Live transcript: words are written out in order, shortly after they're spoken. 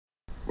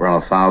We're on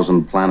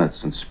 1,000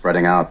 planets and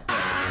spreading out.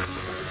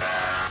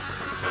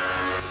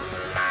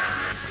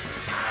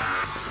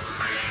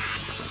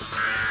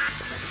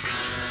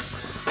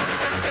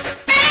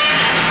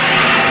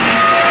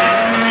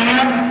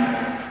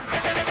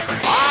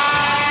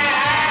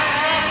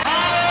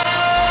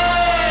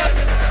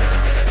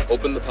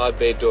 Open the pod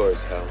bay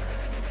doors,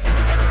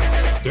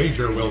 Hal.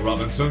 Danger, Will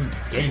Robinson.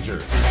 Danger.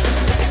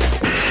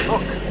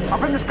 Look,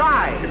 up in the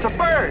sky. It's a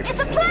bird.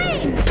 It's a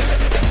plane.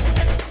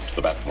 To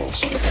the bat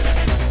poles.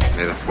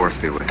 May the force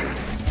be with you.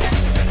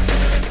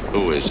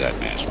 Who is that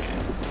masked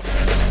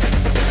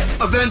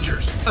man?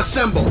 Avengers,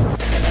 assemble.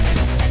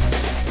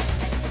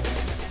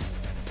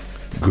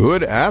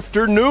 Good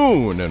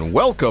afternoon and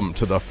welcome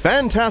to the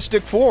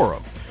Fantastic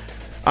Forum.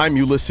 I'm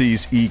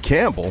Ulysses E.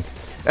 Campbell.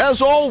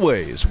 As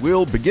always,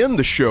 we'll begin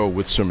the show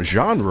with some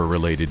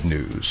genre-related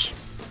news.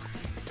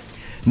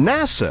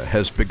 NASA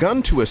has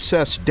begun to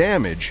assess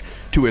damage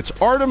to its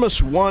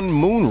Artemis 1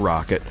 moon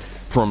rocket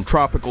from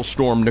Tropical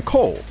Storm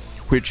Nicole,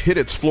 which hit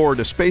its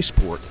Florida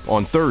spaceport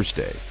on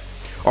Thursday.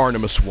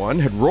 Artemis 1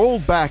 had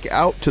rolled back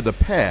out to the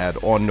pad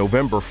on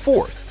November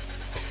 4th.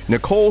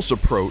 Nicole's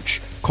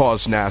approach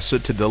caused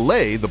NASA to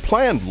delay the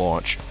planned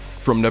launch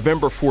from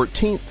November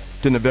 14th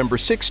to November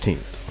 16th.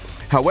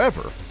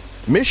 However,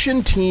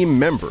 mission team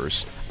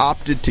members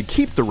opted to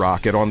keep the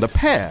rocket on the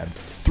pad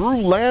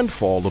through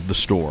landfall of the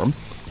storm,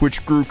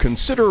 which grew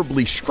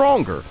considerably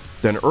stronger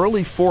than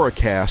early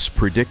forecasts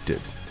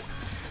predicted.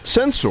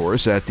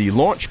 Sensors at the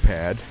launch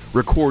pad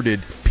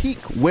recorded peak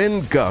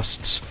wind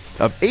gusts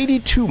of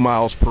 82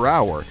 miles per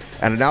hour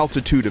at an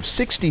altitude of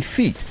 60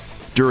 feet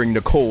during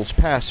Nicole's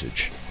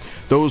passage.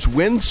 Those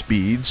wind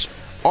speeds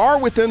are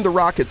within the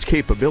rocket's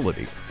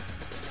capability.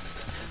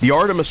 The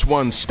Artemis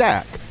 1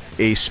 stack,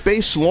 a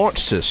Space Launch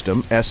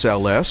System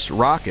 (SLS)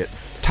 rocket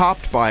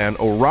topped by an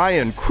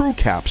Orion crew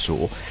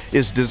capsule,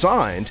 is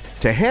designed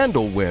to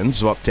handle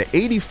winds of up to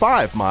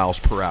 85 miles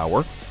per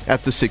hour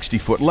at the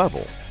 60-foot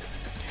level.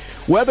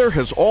 Weather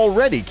has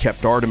already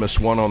kept Artemis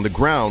 1 on the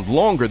ground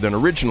longer than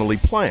originally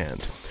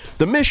planned.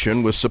 The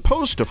mission was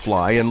supposed to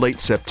fly in late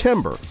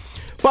September,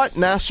 but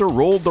NASA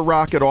rolled the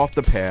rocket off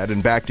the pad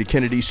and back to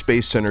Kennedy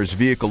Space Center's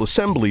Vehicle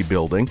Assembly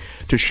Building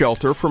to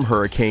shelter from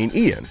Hurricane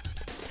Ian.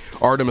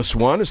 Artemis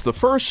 1 is the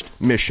first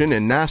mission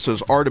in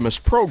NASA's Artemis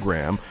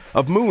program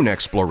of moon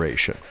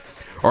exploration.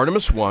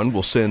 Artemis 1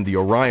 will send the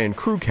Orion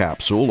crew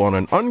capsule on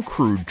an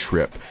uncrewed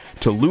trip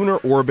to lunar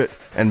orbit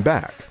and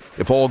back.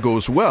 If all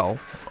goes well,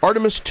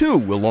 Artemis 2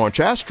 will launch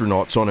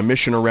astronauts on a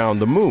mission around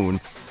the moon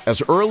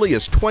as early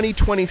as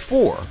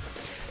 2024.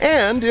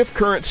 And if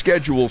current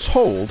schedules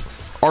hold,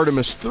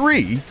 Artemis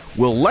 3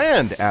 will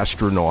land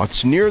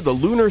astronauts near the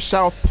lunar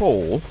South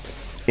Pole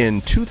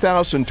in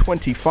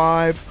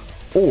 2025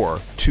 or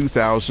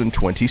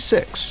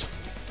 2026.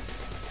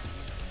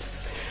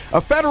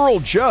 A federal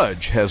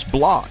judge has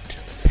blocked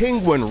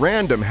Penguin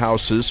Random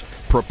House's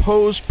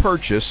proposed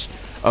purchase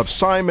of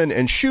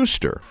Simon &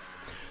 Schuster.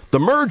 The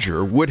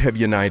merger would have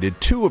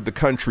united two of the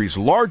country's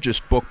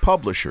largest book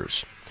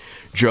publishers.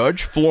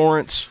 Judge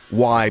Florence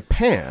Y.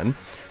 Pan,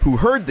 who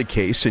heard the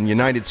case in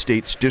United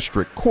States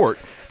District Court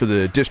for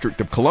the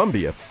District of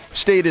Columbia,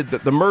 stated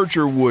that the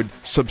merger would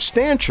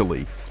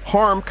substantially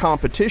harm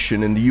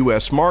competition in the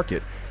U.S.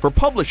 market for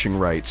publishing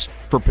rights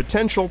for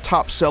potential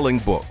top-selling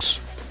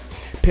books.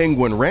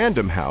 Penguin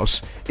Random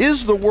House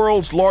is the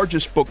world's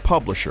largest book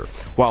publisher,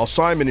 while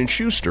Simon &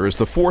 Schuster is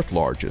the fourth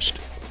largest.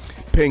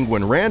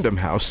 Penguin Random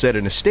House said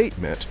in a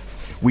statement,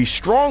 "We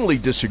strongly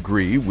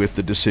disagree with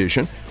the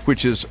decision,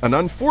 which is an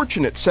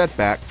unfortunate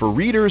setback for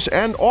readers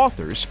and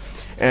authors,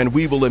 and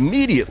we will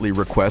immediately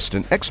request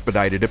an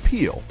expedited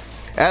appeal.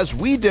 As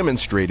we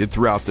demonstrated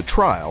throughout the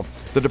trial,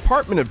 the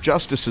Department of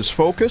Justice's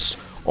focus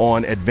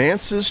on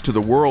advances to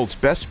the world's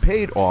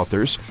best-paid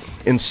authors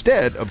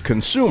instead of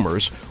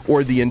consumers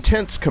or the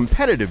intense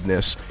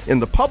competitiveness in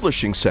the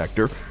publishing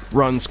sector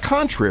runs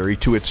contrary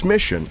to its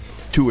mission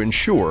to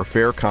ensure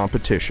fair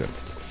competition."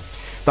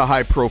 The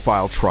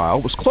high-profile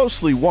trial was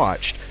closely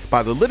watched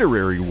by the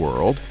literary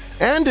world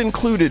and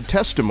included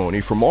testimony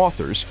from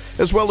authors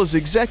as well as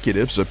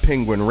executives of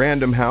Penguin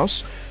Random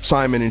House,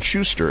 Simon &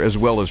 Schuster, as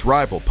well as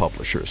rival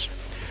publishers.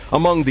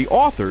 Among the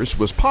authors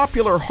was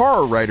popular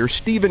horror writer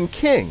Stephen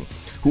King,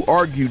 who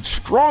argued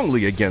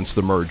strongly against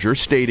the merger,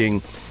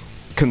 stating,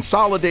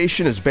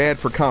 "Consolidation is bad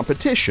for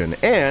competition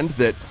and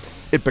that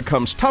it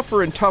becomes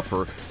tougher and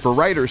tougher for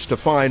writers to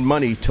find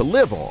money to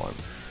live on."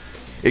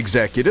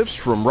 Executives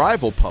from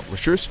rival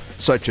publishers,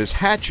 such as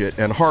Hachette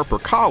and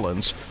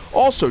HarperCollins,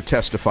 also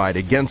testified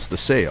against the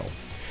sale.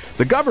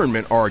 The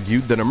government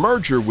argued that a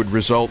merger would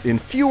result in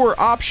fewer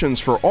options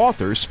for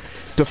authors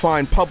to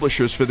find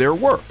publishers for their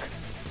work.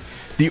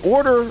 The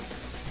order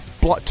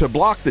to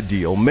block the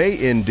deal may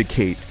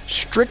indicate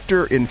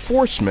stricter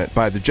enforcement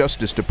by the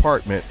Justice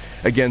Department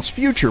against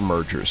future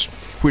mergers,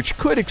 which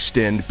could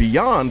extend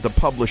beyond the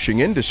publishing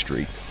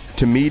industry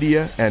to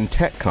media and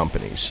tech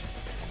companies.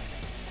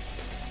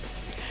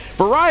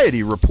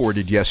 Variety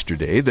reported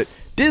yesterday that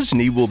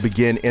Disney will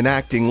begin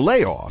enacting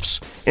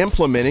layoffs,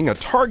 implementing a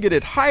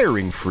targeted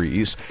hiring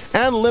freeze,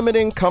 and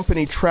limiting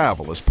company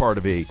travel as part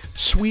of a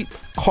sweep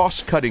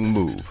cost-cutting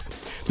move.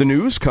 The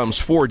news comes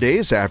 4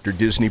 days after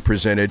Disney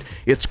presented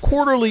its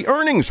quarterly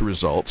earnings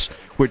results,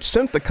 which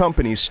sent the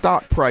company's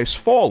stock price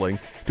falling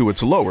to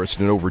its lowest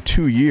in over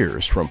 2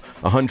 years, from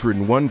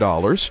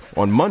 $101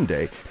 on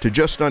Monday to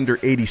just under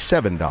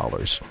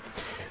 $87.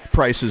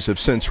 Prices have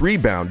since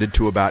rebounded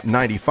to about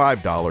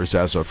 $95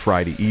 as of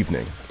Friday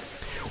evening.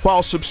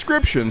 While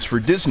subscriptions for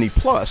Disney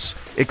Plus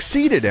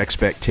exceeded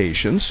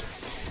expectations,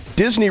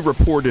 Disney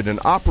reported an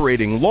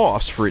operating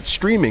loss for its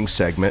streaming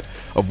segment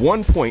of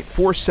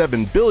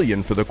 $1.47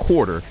 billion for the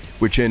quarter,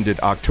 which ended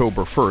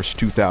October 1st,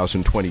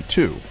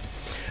 2022,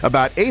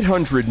 about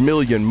 $800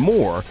 million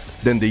more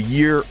than the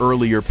year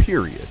earlier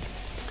period.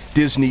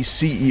 Disney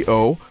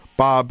CEO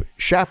Bob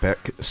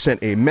Chapek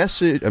sent a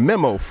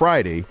memo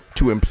Friday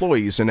to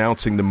employees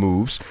announcing the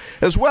moves,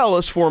 as well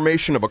as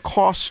formation of a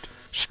cost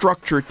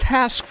structure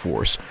task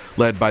force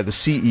led by the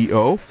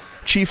CEO,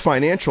 Chief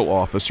Financial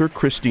Officer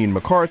Christine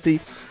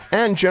McCarthy,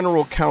 and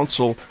General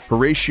Counsel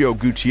Horacio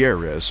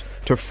Gutierrez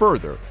to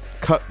further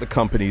cut the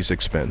company's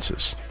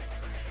expenses.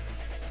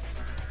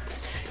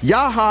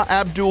 Yahya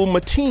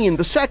Abdul-Mateen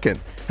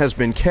II has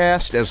been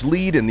cast as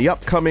lead in the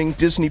upcoming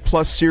Disney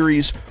Plus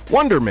series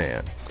Wonder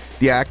Man.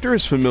 The actor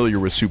is familiar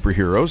with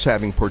superheroes,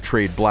 having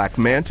portrayed Black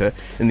Manta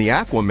in the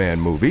Aquaman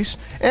movies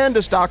and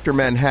as Dr.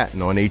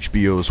 Manhattan on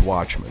HBO's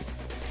Watchmen.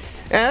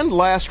 And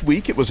last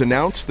week it was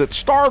announced that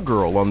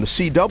Stargirl on the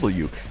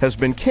CW has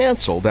been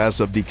canceled as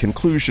of the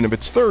conclusion of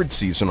its third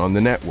season on the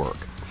network.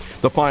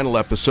 The final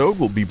episode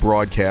will be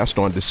broadcast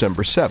on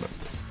December 7th.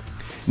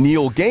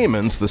 Neil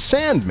Gaiman's The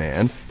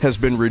Sandman has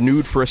been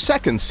renewed for a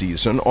second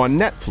season on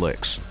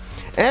Netflix.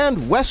 And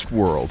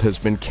Westworld has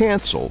been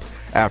canceled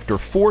after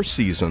 4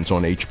 seasons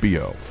on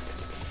HBO.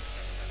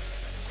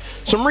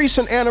 Some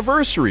recent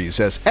anniversaries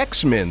as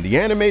X-Men, the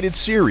animated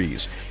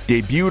series,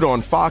 debuted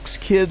on Fox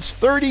Kids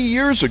 30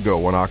 years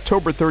ago on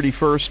October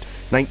 31st,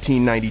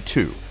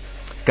 1992.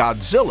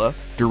 Godzilla,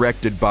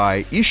 directed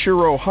by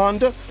Ishiro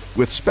Honda,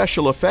 with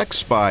special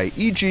effects by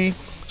Eiji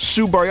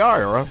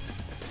Tsuburaya.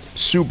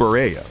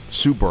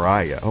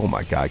 Oh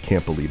my God, I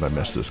can't believe I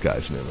messed this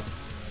guy's name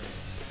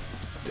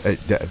up.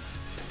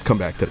 Come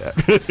back to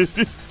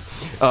that.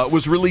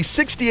 Was released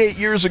 68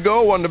 years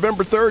ago on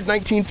November 3rd,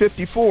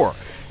 1954.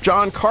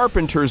 John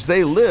Carpenter's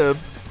They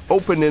Live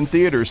opened in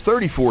theaters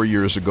 34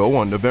 years ago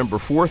on November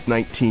 4th,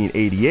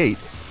 1988.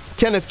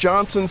 Kenneth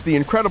Johnson's The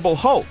Incredible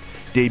Hulk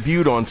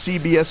debuted on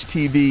CBS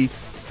TV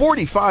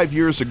 45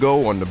 years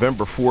ago on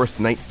November 4th,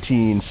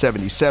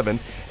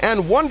 1977.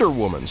 And Wonder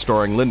Woman,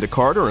 starring Linda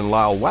Carter and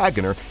Lyle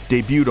Waggoner,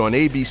 debuted on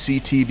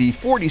ABC TV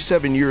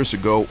 47 years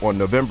ago on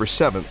November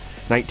 7th,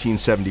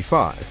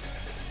 1975.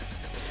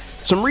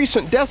 Some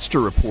recent deaths to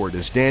report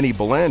as Danny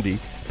Belandi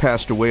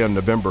passed away on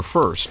November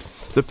 1st.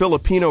 The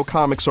Filipino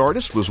comics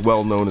artist was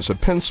well known as a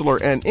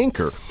penciler and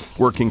inker,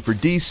 working for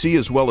DC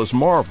as well as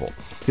Marvel.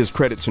 His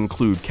credits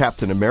include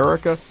Captain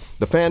America,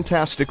 The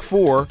Fantastic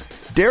Four,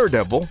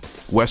 Daredevil,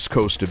 West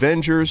Coast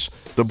Avengers,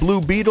 The Blue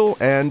Beetle,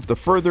 and The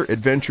Further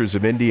Adventures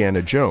of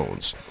Indiana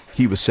Jones.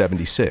 He was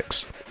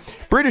 76.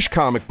 British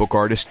comic book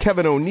artist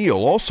Kevin O'Neill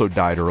also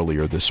died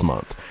earlier this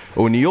month.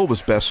 O'Neill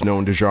was best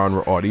known to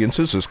genre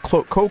audiences as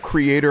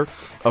co-creator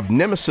of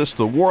Nemesis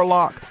the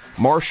Warlock,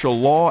 Martial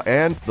Law,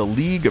 and The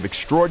League of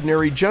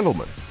Extraordinary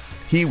Gentlemen.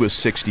 He was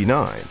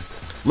 69.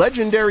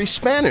 Legendary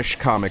Spanish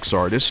comics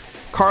artist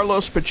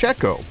Carlos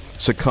Pacheco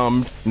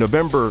succumbed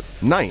November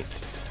 9th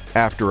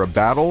after a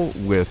battle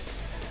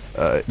with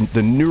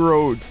the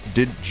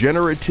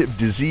neurodegenerative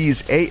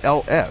disease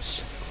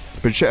ALS.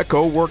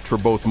 Pacheco worked for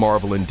both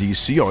Marvel and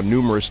DC on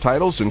numerous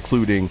titles,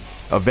 including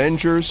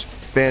Avengers,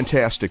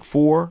 Fantastic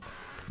Four,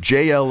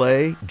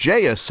 JLA,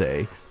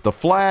 JSA, The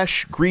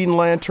Flash, Green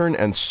Lantern,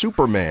 and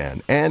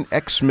Superman, and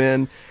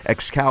X-Men,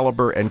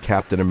 Excalibur, and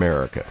Captain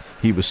America.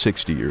 He was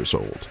 60 years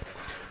old.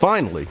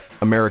 Finally,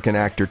 American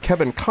actor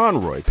Kevin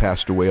Conroy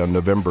passed away on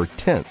November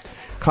 10th.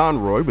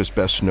 Conroy was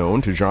best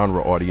known to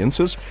genre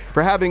audiences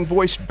for having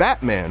voiced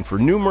Batman for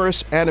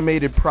numerous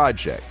animated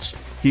projects.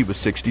 He was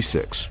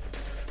 66.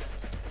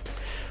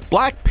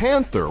 Black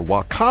Panther: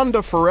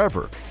 Wakanda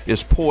Forever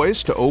is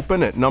poised to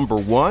open at number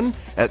 1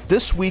 at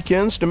this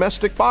weekend's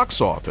domestic box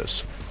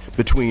office.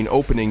 Between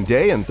opening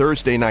day and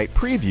Thursday night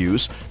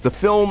previews, the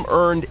film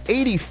earned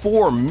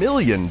 $84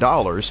 million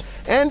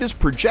and is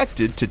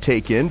projected to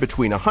take in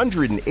between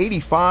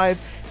 $185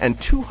 and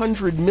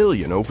 $200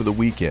 million over the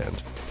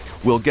weekend.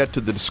 We'll get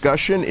to the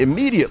discussion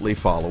immediately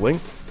following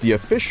the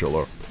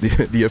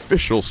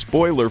official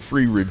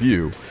spoiler-free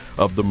review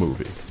of the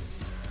movie.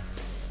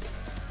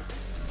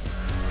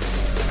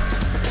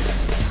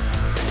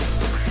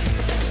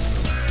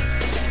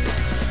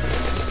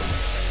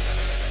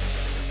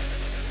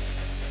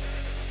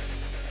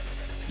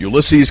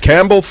 Ulysses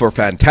Campbell for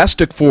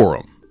Fantastic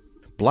Forum.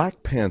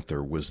 Black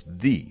Panther was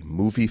the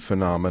movie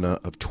phenomena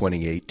of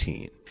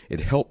 2018. It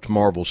helped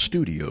Marvel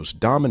Studios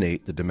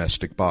dominate the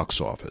domestic box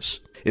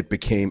office. It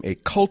became a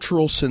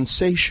cultural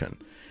sensation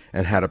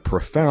and had a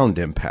profound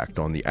impact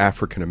on the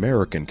African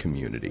American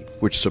community,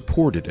 which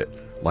supported it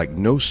like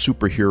no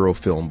superhero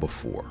film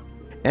before.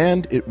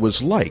 And it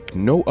was like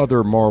no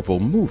other Marvel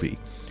movie,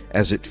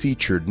 as it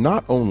featured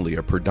not only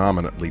a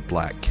predominantly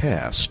black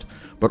cast,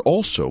 but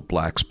also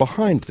blacks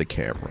behind the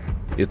camera.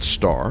 Its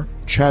star,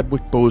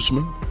 Chadwick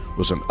Boseman,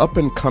 was an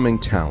up-and-coming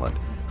talent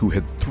who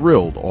had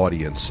thrilled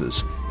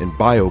audiences in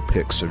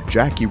biopics of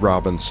Jackie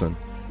Robinson,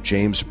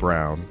 James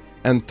Brown,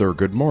 and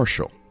Thurgood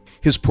Marshall.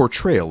 His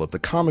portrayal of the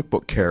comic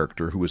book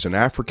character who was an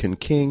African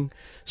king,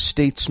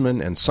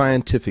 statesman, and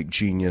scientific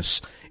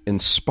genius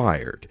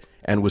inspired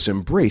and was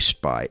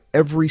embraced by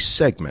every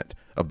segment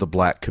of the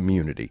black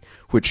community,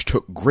 which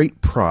took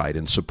great pride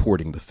in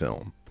supporting the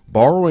film.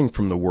 Borrowing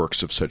from the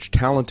works of such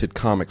talented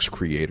comics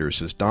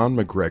creators as Don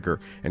McGregor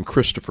and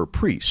Christopher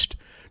Priest,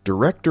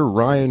 director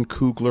Ryan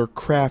Coogler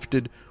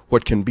crafted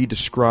what can be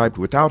described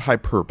without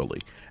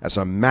hyperbole as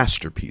a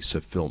masterpiece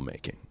of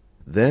filmmaking.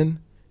 Then,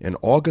 in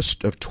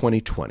August of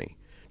 2020,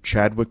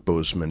 Chadwick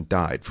Boseman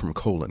died from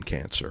colon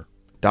cancer.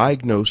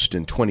 Diagnosed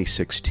in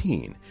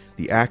 2016,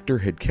 the actor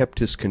had kept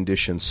his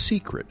condition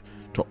secret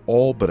to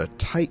all but a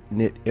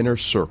tight-knit inner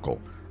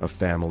circle of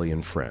family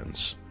and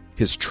friends.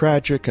 His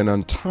tragic and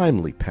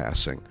untimely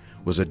passing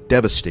was a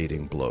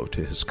devastating blow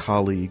to his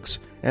colleagues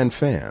and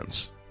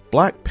fans.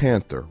 Black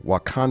Panther: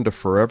 Wakanda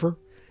Forever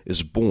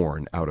is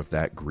born out of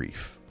that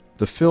grief.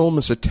 The film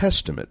is a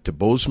testament to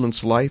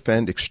Boseman's life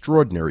and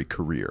extraordinary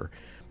career,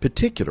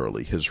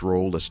 particularly his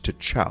role as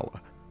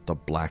T'Challa, the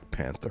Black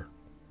Panther.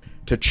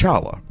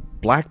 T'Challa,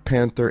 Black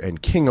Panther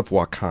and King of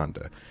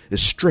Wakanda,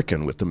 is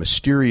stricken with the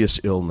mysterious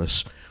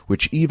illness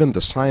which even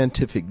the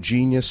scientific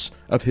genius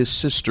of his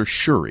sister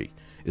Shuri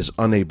is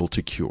unable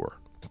to cure.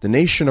 The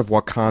nation of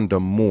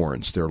Wakanda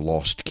mourns their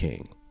lost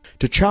king.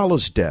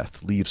 T'Challa's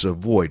death leaves a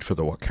void for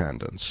the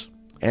Wakandans,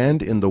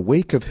 and in the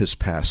wake of his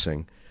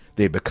passing,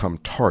 they become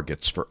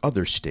targets for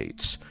other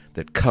states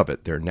that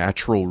covet their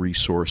natural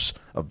resource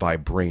of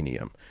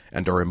vibranium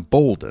and are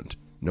emboldened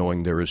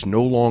knowing there is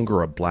no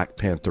longer a Black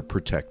Panther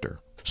protector.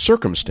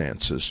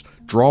 Circumstances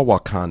draw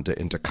Wakanda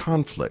into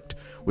conflict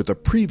with a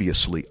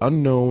previously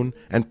unknown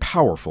and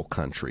powerful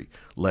country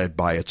led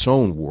by its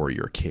own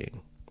warrior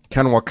king.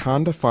 Can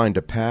Wakanda find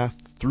a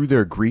path through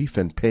their grief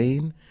and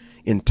pain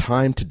in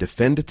time to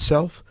defend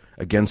itself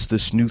against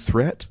this new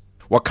threat?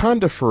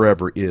 Wakanda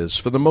Forever is,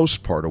 for the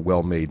most part, a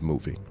well-made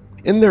movie.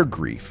 In their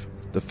grief,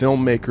 the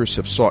filmmakers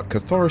have sought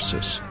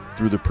catharsis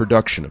through the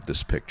production of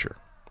this picture.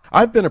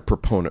 I've been a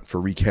proponent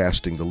for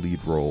recasting the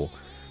lead role,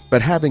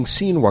 but having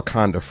seen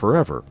Wakanda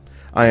Forever,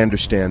 I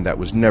understand that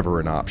was never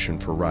an option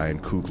for Ryan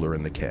Coogler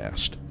and the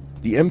cast.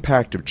 The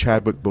impact of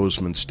Chadwick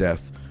Boseman's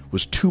death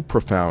was too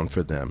profound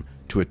for them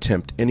to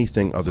attempt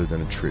anything other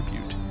than a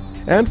tribute.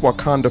 And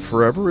Wakanda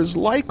Forever is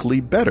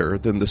likely better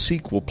than the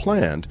sequel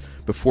planned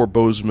before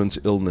Boseman's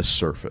illness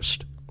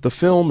surfaced. The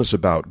film is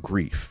about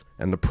grief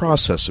and the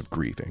process of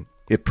grieving.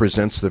 It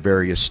presents the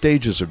various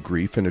stages of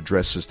grief and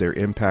addresses their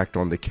impact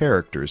on the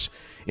characters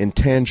in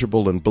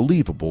tangible and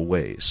believable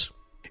ways.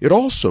 It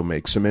also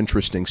makes some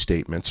interesting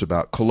statements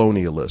about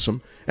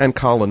colonialism and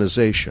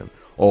colonization,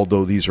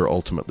 although these are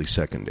ultimately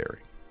secondary.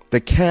 The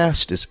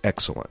cast is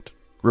excellent.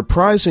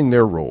 Reprising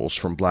their roles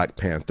from Black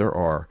Panther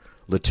are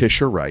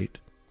Letitia Wright,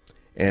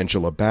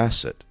 Angela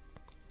Bassett,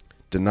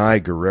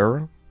 Denai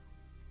Guerrera,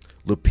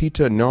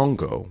 Lupita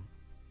Nyong'o,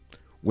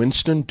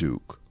 Winston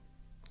Duke,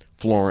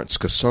 Florence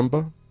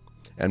Kasumba,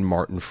 and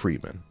Martin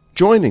Freeman.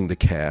 Joining the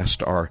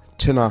cast are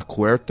Tenoch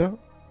Huerta,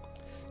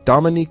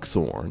 Dominique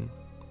Thorne,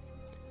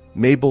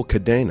 Mabel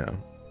Cadena,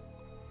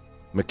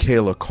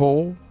 Michaela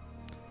Cole,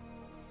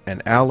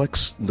 and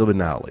Alex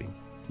Livinali.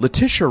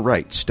 Letitia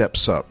Wright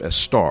steps up as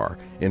star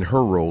in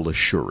her role as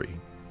Shuri.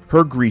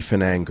 Her grief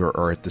and anger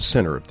are at the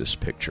center of this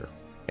picture.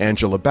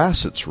 Angela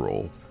Bassett's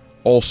role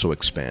also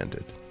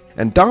expanded.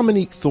 And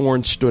Dominique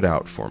Thorne stood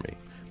out for me.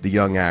 The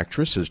young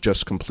actress has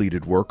just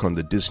completed work on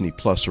the Disney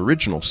Plus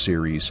original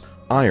series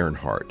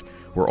Ironheart,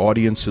 where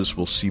audiences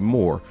will see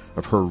more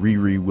of her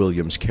Riri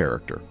Williams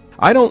character.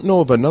 I don't know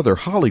of another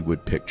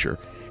Hollywood picture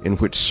in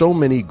which so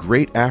many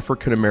great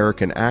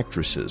African-American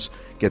actresses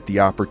get the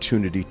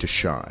opportunity to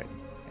shine.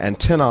 And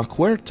Tenoch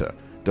Huerta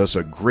does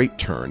a great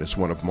turn as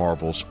one of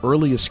Marvel's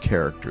earliest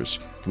characters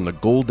from the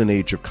golden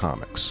age of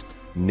comics,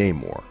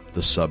 Namor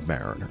the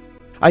Submariner.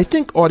 I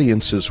think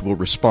audiences will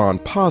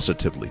respond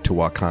positively to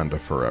Wakanda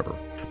Forever.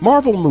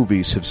 Marvel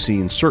movies have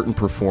seen certain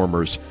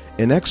performers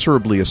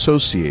inexorably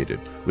associated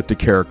with the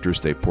characters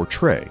they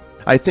portray.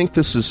 I think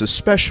this is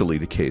especially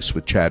the case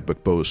with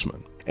Chadwick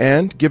Boseman.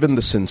 And given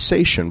the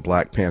sensation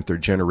Black Panther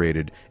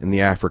generated in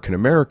the African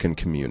American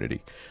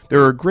community,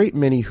 there are a great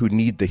many who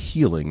need the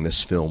healing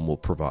this film will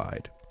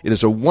provide. It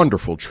is a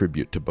wonderful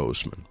tribute to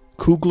Boseman.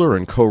 Coogler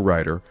and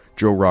co-writer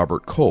Joe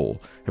Robert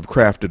Cole have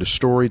crafted a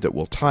story that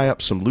will tie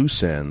up some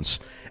loose ends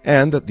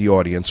and that the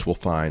audience will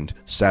find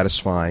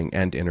satisfying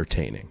and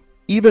entertaining.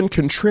 Even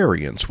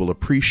contrarians will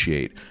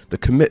appreciate the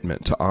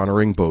commitment to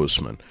honoring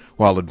Boseman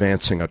while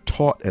advancing a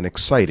taut and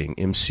exciting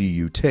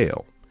MCU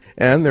tale.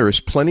 And there is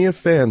plenty of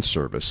fan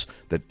service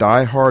that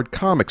die-hard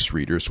comics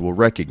readers will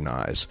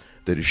recognize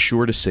that is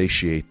sure to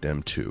satiate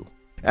them too.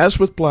 As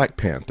with Black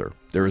Panther,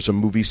 there is a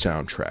movie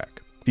soundtrack.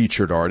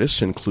 Featured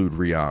artists include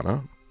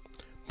Rihanna,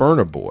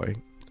 Burna Boy,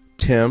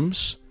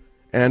 Thames,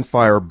 and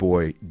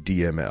Fireboy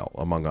DML,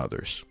 among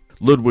others.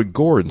 Ludwig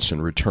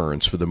Göransson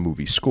returns for the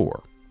movie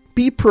score.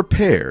 Be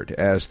prepared,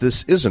 as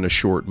this isn't a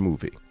short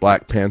movie.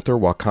 Black Panther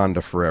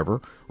Wakanda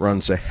Forever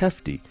runs a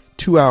hefty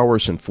 2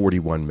 hours and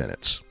 41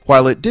 minutes.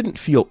 While it didn't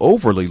feel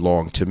overly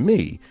long to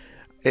me,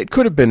 it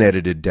could have been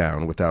edited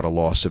down without a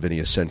loss of any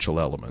essential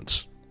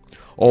elements.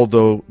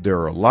 Although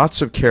there are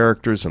lots of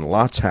characters and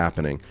lots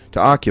happening to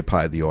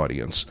occupy the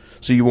audience,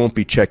 so you won't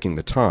be checking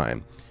the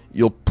time.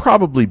 You'll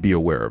probably be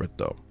aware of it,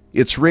 though.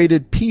 It's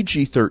rated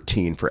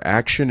PG-13 for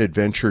action,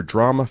 adventure,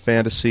 drama,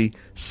 fantasy,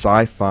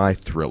 sci-fi,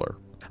 thriller.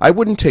 I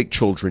wouldn't take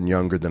children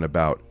younger than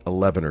about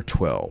 11 or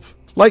 12.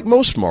 Like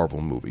most Marvel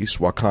movies,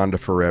 Wakanda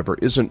Forever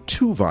isn't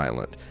too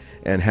violent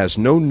and has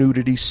no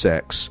nudity,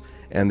 sex,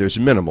 and there's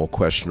minimal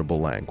questionable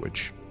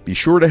language. Be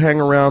sure to hang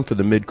around for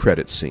the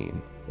mid-credits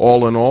scene.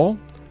 All in all,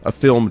 a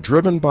film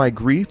driven by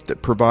grief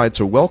that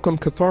provides a welcome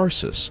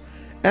catharsis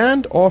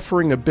and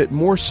offering a bit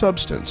more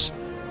substance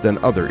than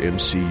other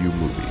MCU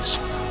movies.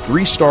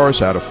 3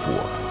 stars out of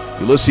 4.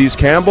 Ulysses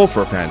Campbell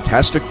for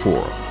Fantastic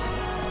Forum.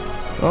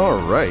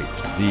 All right,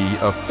 the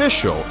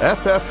official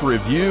FF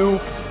review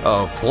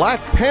of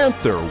Black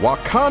Panther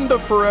Wakanda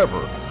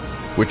Forever,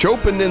 which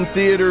opened in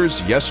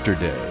theaters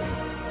yesterday.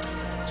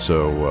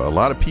 So a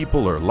lot of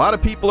people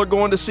are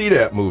going to see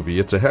that movie.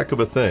 It's a heck of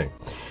a thing.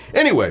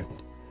 Anyway,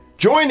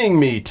 joining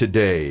me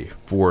today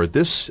for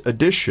this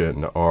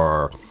edition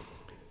are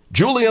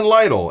Julian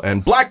Lytle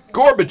and Black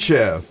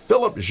Gorbachev,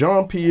 Philip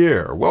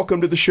Jean-Pierre.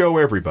 Welcome to the show,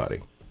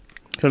 everybody.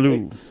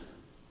 Hello.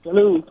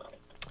 Hello.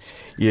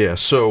 Yeah.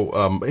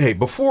 So, hey,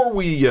 before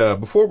we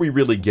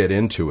really get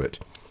into it,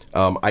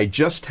 I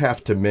just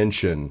have to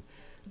mention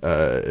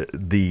because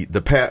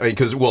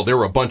there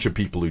were a bunch of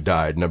people who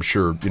died, and I'm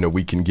sure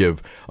we can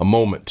give a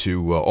moment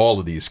to all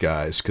of these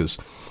guys, because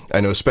I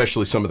know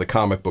especially some of the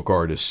comic book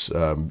artists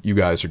you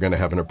guys are going to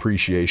have an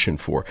appreciation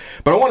for.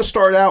 But I want to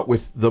start out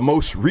with the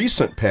most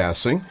recent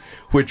passing,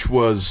 which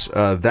was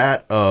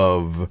that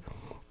of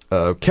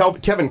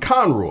Kevin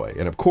Conroy.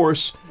 And of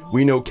course,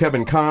 we know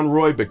Kevin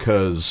Conroy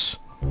because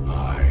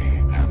I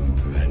am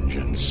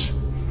vengeance.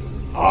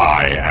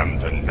 I am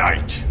the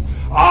night.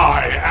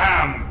 I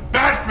am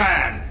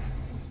Batman.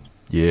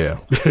 Yeah.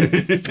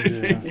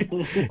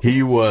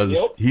 he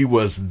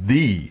was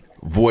the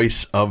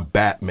voice of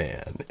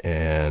Batman,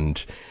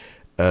 and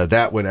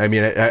that one, I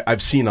mean,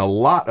 I've seen a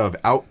lot of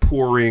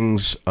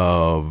outpourings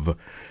of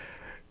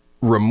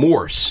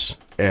remorse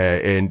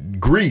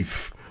and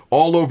grief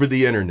all over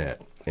the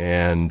internet,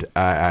 and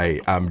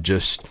I'm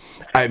just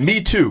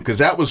me too, because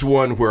that was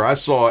one where I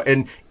saw,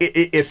 and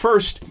at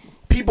first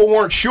people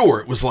weren't sure.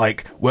 It was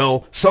like,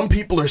 well, some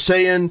people are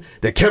saying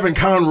that Kevin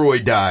Conroy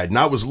died, and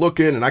I was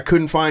looking and I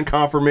couldn't find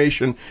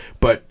confirmation.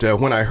 But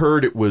when I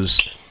heard it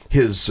was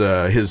his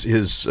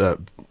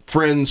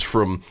friends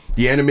from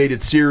the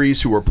animated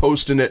series who were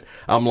posting it,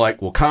 I'm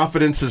like, well,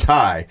 confidence is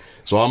high,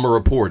 so I'm gonna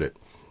report it.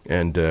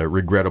 And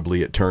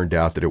regrettably, it turned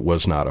out that it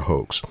was not a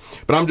hoax.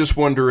 But I'm just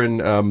wondering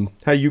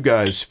how you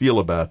guys feel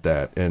about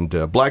that. And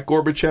Black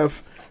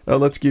Gorbachev,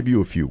 let's give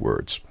you a few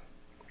words.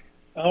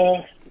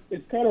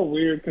 It's kind of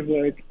weird because,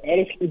 like,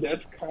 honestly,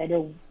 that's kind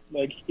of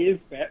like his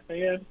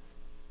Batman.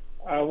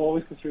 I've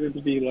always considered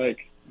to be like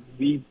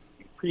the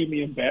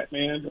premium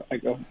Batman.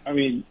 Like, I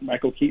mean,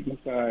 Michael Keaton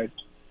aside,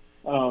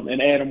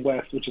 and Adam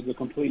West, which is a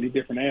completely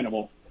different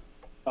animal.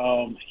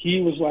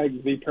 He was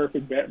like the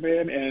perfect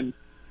Batman, and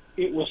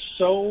it was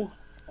so,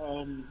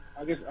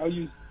 I guess I'll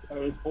use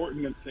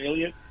important and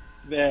salient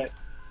that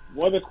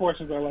one of the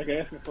questions I like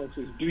asking folks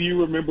is, do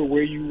you remember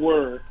where you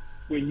were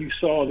when you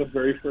saw the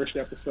very first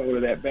episode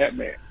of that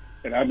Batman?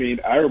 And I mean,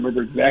 I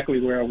remember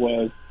exactly where I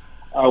was.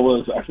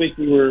 I think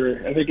it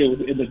was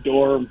in the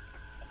dorm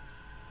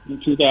in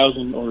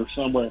 2000 or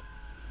somewhere,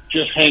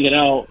 just hanging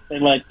out,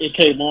 and like it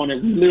came on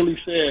and we literally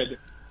said,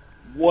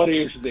 what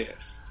is this?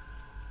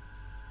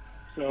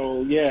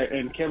 So yeah,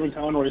 and Kevin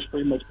Conroy has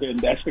pretty much been,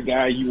 that's the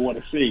guy you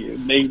want to see.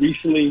 And they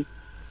recently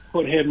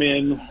put him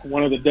in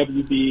one of the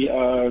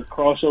WB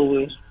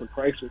crossovers for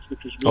Crisis,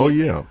 which was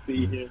really nice to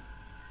see him.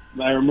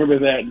 And I remember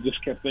that and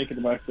just kept thinking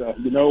to myself,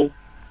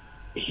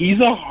 he's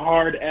a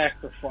hard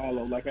act to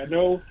follow. Like, I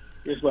know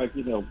it's like,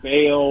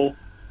 Bale,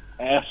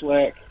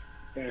 Affleck,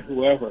 and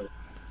whoever,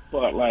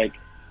 but like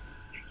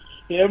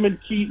him and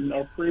Keaton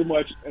are pretty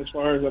much, as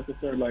far as I'm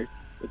concerned, like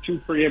the two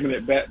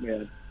preeminent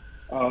Batman.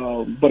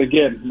 But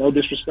again, no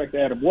disrespect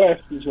to Adam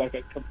West, who's like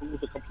a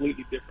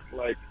completely different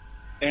like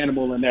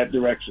animal in that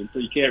direction. So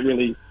you can't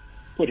really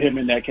put him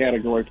in that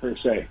category per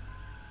se.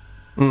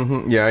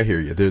 Mm-hmm. Yeah, I hear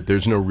you.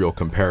 There's no real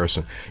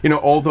comparison.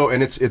 Although,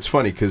 and it's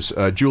funny because,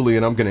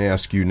 Julian, I'm going to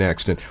ask you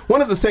next. And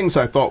one of the things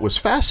I thought was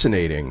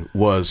fascinating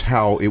was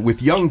how,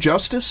 with Young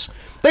Justice,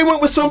 they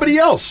went with somebody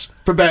else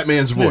for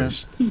Batman's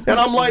voice. Yeah. And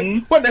I'm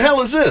like, what in the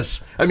hell is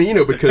this? I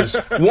mean, because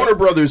Warner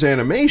Brothers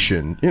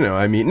Animation,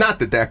 I mean, not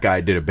that guy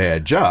did a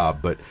bad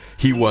job, but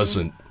he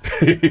wasn't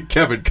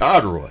Kevin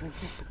Conroy.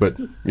 But,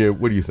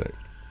 what do you think?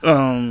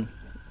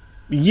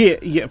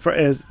 Yeah. For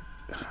as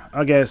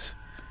I guess,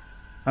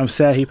 I'm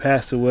sad he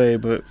passed away.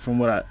 But from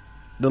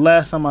the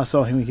last time I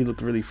saw him, he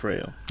looked really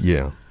frail.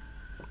 Yeah.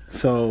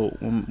 So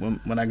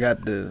when I got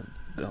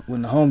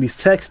when the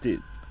homies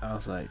texted, I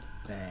was like,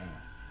 dang.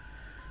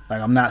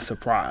 Like, I'm not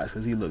surprised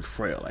because he looked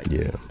frail. Like,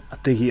 Yeah. I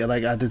think he,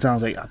 like, at the time, I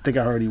was like, I think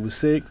I heard he was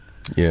sick.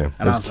 Yeah,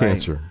 and it was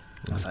cancer.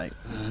 I was like,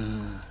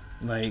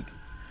 like,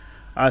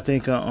 I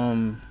think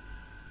a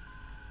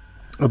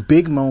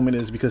big moment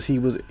is because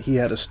he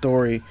had a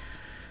story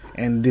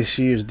in this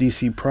year's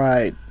DC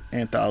Pride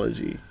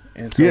anthology,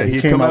 and so he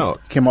came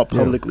out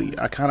publicly.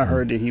 Yeah. I kind of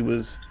heard that he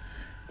was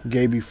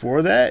gay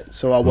before that,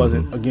 so I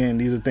wasn't. Again,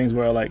 these are things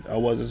where I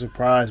wasn't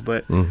surprised,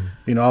 but I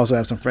also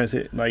have some friends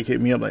hit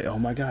me up like, oh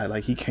my god,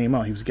 like he came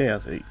out, he was gay. I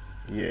was like,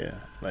 yeah,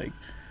 like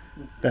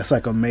that's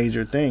like a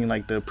major thing,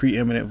 like the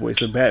preeminent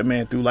voice of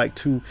Batman through like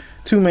two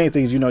main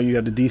things. You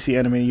have the DC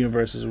animated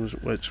universes,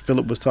 which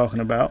Philip was talking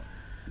about,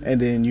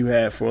 and then you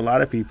have, for a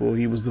lot of people,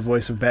 he was the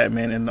voice of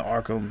Batman in the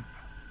Arkham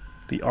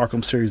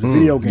series of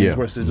video games,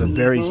 which is a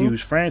very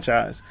huge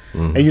franchise,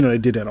 and they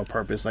did that on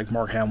purpose. Like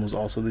Mark Hamill was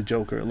also the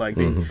Joker, like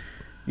they.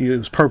 It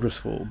was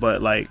purposeful,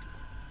 but like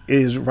it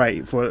is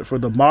right for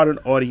the modern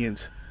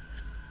audience.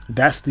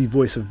 That's the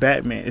voice of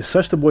Batman. It's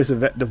such the voice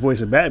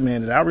of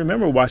Batman that I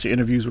remember watching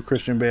interviews with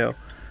Christian Bale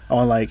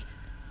on like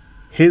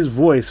his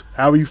voice.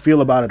 However you feel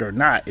about it or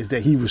not, is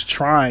that he was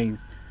trying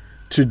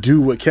to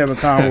do what Kevin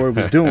Conroy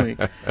was doing.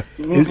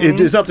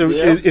 It's up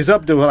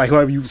to like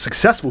however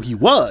successful he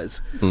was,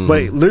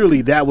 but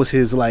literally that was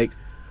his like,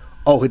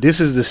 oh,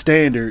 this is the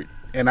standard,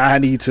 and I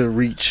need to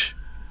reach.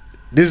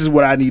 This is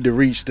what I need to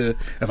reach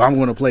if I'm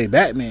going to play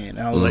Batman. And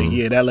I was like,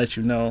 yeah, that lets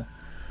you know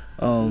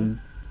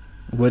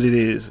what it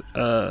is.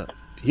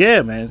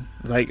 Yeah, man,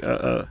 like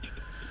a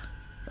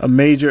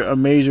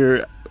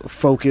major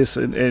focus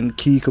and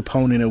key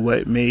component of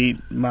what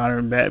made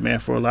modern Batman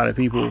for a lot of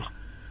people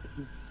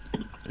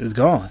is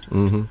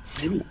gone.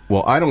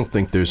 Well, I don't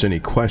think there's any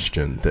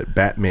question that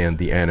Batman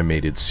the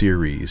Animated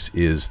Series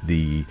is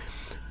the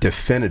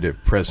definitive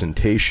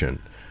presentation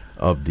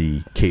of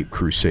the Caped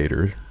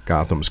Crusader,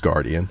 Gotham's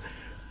Guardian.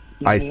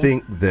 I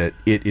think that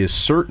it is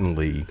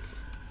certainly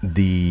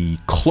the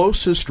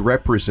closest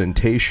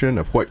representation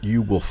of what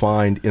you will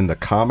find in the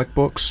comic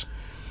books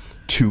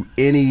to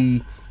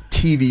any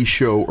TV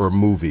show or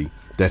movie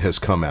that has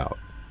come out.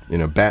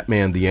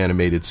 Batman the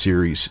Animated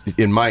Series,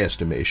 in my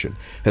estimation,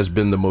 has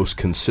been the most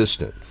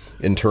consistent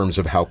in terms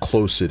of how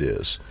close it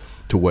is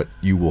to what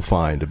you will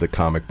find of the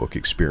comic book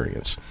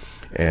experience.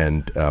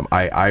 And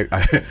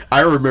I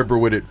remember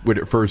when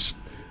it first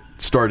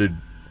started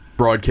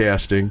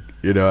broadcasting,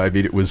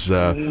 it was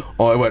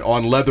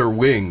on Leather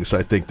Wings.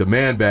 I think the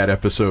Man-Bat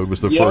episode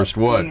was the first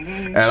one,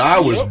 and I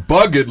was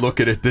bugging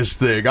looking at this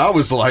thing. I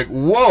was like,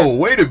 whoa,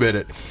 wait a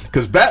minute,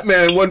 because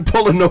Batman wasn't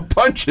pulling no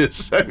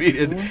punches.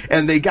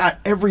 And they got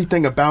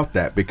everything about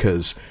that,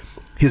 because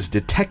his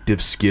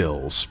detective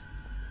skills,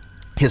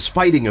 his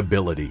fighting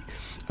ability,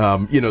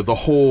 the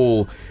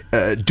whole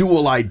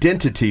dual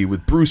identity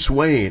with Bruce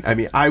Wayne.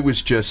 I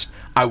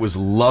was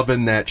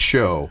loving that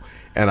show.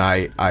 And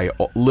I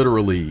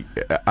literally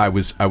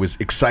was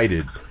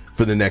excited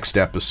for the next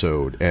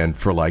episode and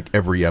for like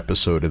every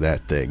episode of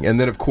that thing. And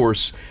then of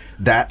course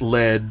that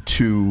led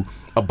to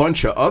a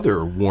bunch of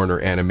other Warner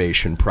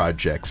Animation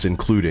projects,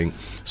 including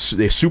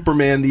the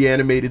Superman the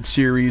Animated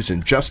Series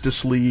and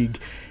Justice League,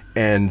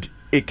 and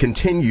it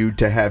continued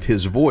to have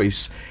his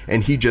voice,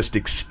 and he just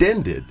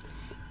extended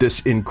this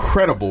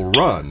incredible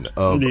run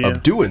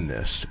of doing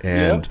this,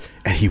 and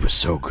he was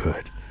so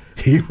good.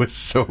 He was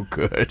so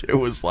good. It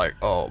was like,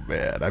 oh,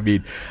 man.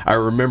 I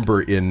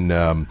remember in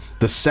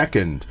the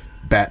second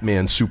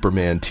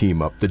Batman-Superman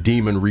team-up, The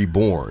Demon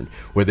Reborn,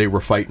 where they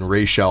were fighting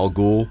Ra's al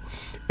Ghul,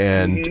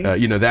 and,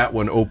 that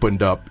one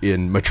opened up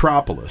in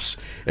Metropolis.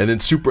 And then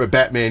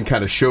Batman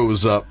kind of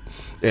shows up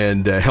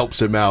and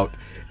helps him out,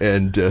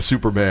 and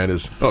Superman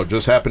is,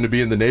 just happened to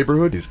be in the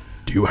neighborhood?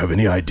 Do you have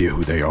any idea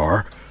who they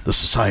are? The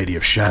Society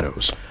of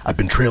Shadows. I've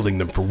been trailing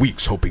them for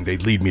weeks, hoping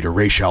they'd lead me to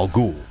Ra's al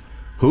Ghul.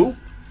 Who?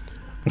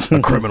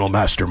 A criminal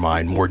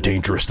mastermind more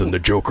dangerous than the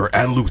Joker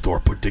and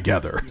Luthor put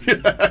together.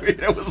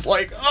 It was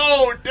like,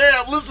 oh,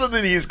 damn, listen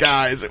to these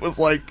guys. It was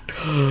like...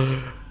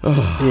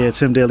 Yeah,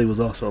 Tim Daly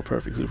was also a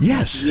perfect Superman.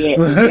 Yes. Yeah.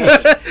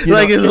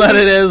 Like, a lot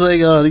of that is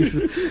like,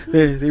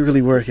 they're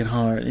really working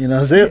hard. You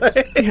know what I'm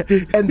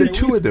saying? And the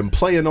two of them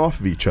playing off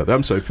of each other.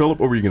 I'm sorry, Philip,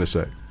 what were you going to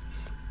say?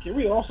 Can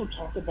we also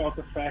talk about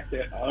the fact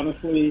that,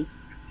 honestly,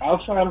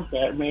 outside of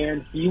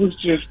Batman, he was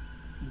just...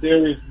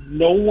 There is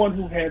no one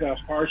who had a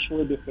harsh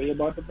word to say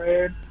about the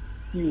man.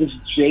 He was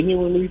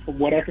genuinely, from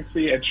what I could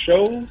see at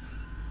shows,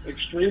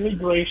 extremely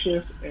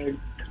gracious and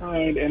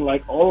kind, and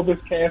like all of his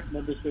cast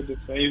members said the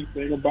same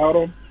thing about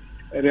him.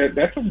 And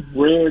that's a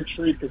rare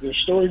treat, because there's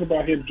stories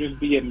about him just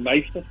being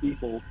nice to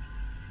people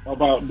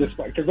about this.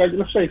 Because, like,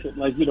 let's face it,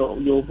 like,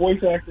 you're a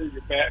voice actor,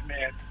 you're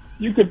Batman.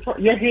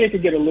 Your head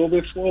could get a little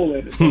bit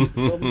swollen.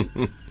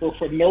 So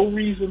for no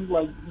reason,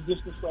 like, he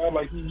just decided,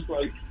 like, he was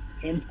like,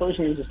 him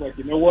personally was just like,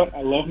 you know what?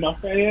 I love my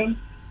fans,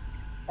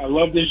 I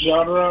love this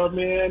genre,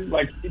 man.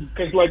 Like,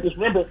 because just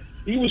remember,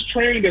 he was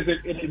trained at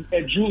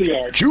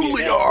Juilliard.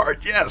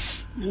 Juilliard,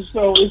 yes.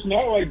 So it's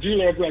not like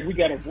Juilliard's like we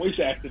got a voice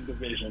acting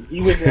division.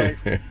 He was like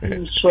he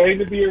was trained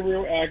to be a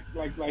real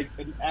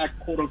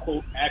quote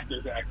unquote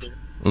actor's actor.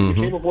 He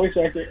became a voice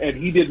actor, and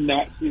he did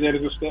not see that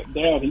as a step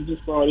down. He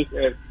just saw this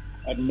as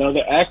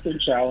another acting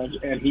challenge,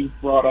 and he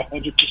brought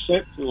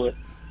 100% to it,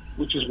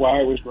 which is why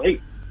it was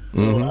great.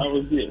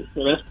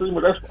 So that's pretty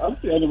much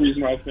that's the other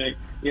reason I think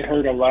it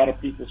hurt a lot of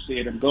people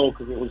seeing him go,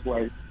 because it was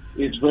like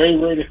it's very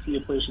rare to see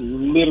a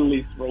person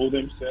literally throw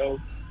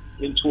themselves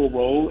into a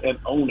role and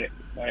own it,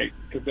 like,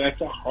 because that's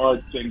a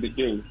hard thing to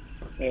do,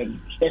 and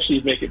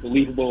especially make it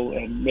believable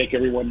and make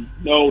everyone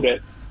know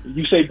that when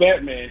you say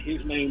Batman,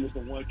 his name is the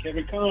one.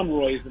 Kevin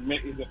Conroy is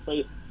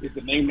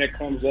the name that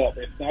comes up.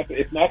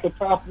 It's not the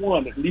top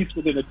one, at least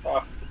within the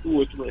top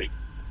 2 or 3.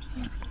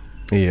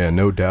 Yeah,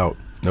 no doubt.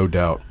 No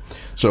doubt.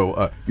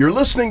 So you're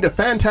listening to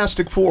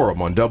Fantastic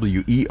Forum on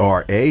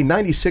WERA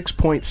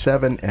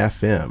 96.7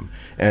 FM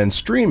and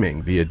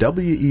streaming via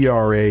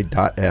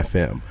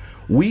WERA.FM.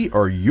 We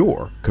are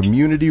your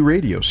community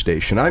radio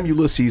station. I'm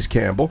Ulysses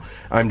Campbell.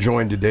 I'm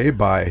joined today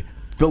by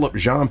Philip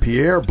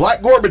Jean-Pierre,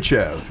 Black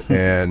Gorbachev,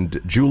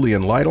 and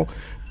Julian Lytle.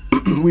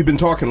 We've been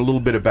talking a little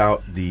bit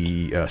about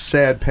the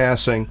sad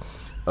passing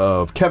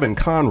of Kevin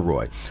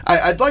Conroy.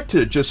 I'd like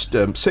to just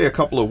say a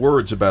couple of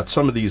words about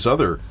some of these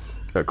other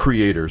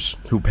creators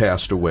who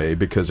passed away,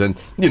 because, and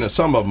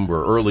some of them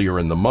were earlier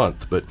in the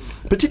month, but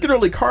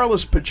particularly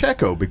Carlos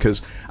Pacheco,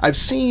 because I've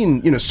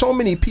seen so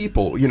many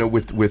people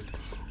with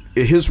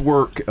his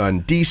work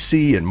on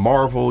DC and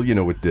Marvel,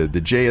 with the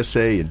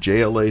JSA and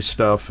JLA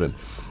stuff and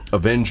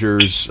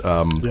Avengers.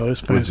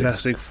 It's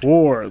Fantastic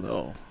Four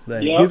though.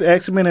 His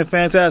X-Men and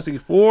Fantastic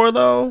Four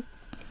though.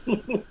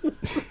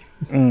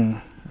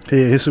 Yeah,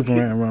 his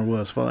Superman run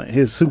was fun.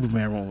 His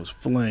Superman run was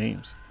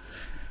flames.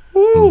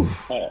 Woo!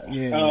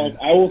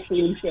 I will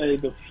freely say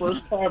the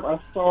first time I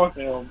saw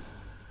him,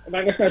 and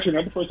I guess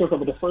not the first time,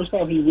 but the first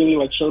time he really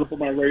showed up on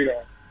my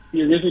radar.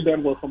 He originally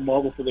done work for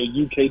Marvel for the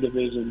UK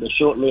division, the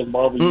short-lived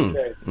Marvel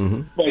UK.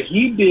 But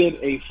he did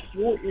a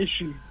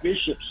 4-issue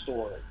Bishop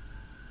story.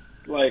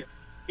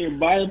 In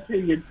my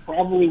opinion,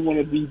 probably one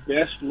of the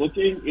best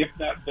looking, if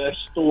not best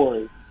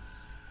story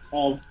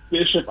of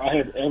Bishop I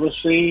have ever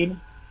seen.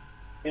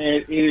 And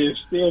it is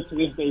still, to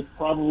this day,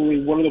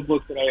 probably one of the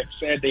books that I have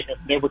said they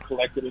have never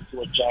collected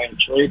into a giant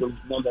trade, or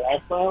none that I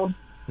found.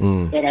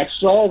 And I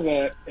saw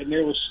that, and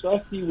there was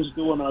stuff he was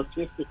doing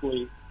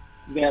artistically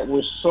that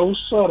was so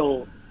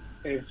subtle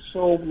and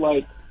so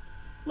like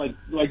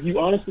you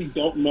honestly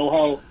don't know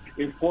how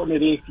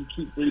important it is to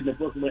keep reading the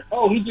book.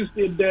 He just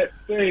did that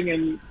thing,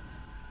 and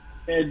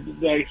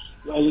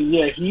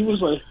he was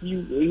one of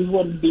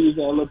the dudes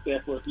I looked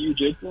at for a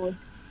huge influence.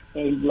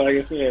 And like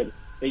I said.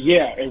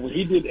 And when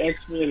he did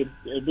X-Men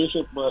and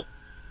Bishop, but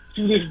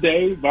to this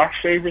day, my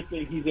favorite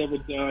thing he's ever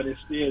done is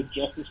still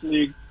Justice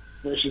League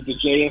versus the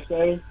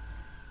JSA.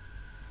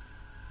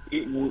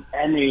 I'm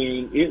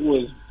gonna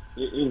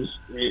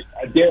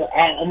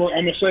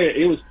say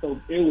it was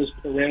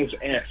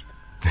Perez-esque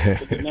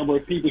with the number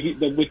of people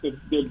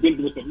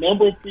with the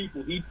number of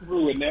people he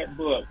threw in that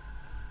book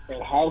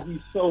and how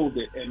he sold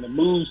it and the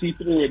moves he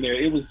threw in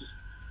there.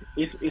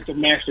 It's a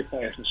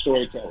masterclass in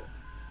storytelling.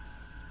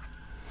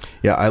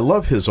 Yeah, I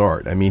love his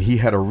art. I mean, he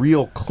had a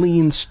real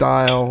clean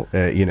style.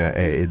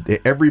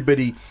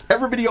 Everybody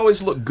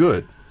always looked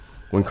good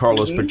when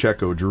Carlos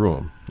Pacheco drew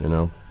him.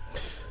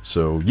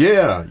 So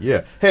yeah.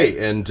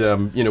 Hey, and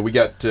we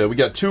got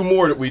 2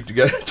 more that we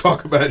got to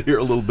talk about here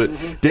a little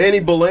bit. Danny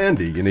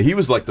Belandi, he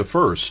was like the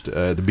first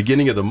at the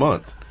beginning of the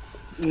month.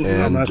 And,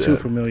 I'm not too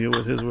familiar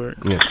with his work.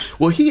 Yeah,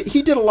 well, he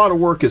did a lot of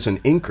work as an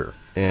inker.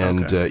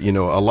 And,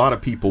 a lot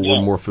of people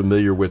were more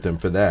familiar with him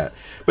for that.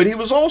 But he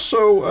was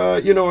also,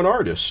 an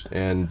artist.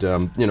 And,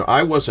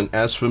 I wasn't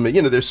as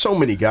familiar. There's so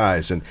many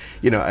guys. And,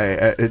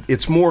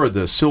 it's more of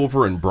the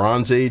Silver and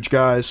Bronze Age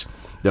guys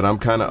that I'm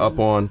kind of up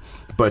on.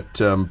 But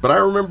I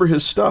remember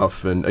his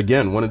stuff. And,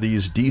 again, one of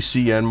these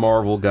DC and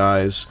Marvel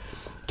guys,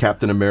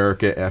 Captain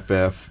America,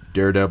 FF,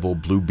 Daredevil,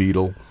 Blue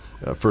Beetle,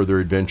 Further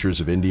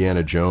Adventures of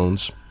Indiana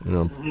Jones.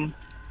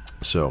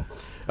 So...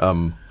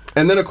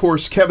 and then, of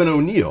course, Kevin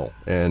O'Neill.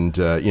 And,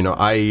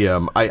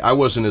 I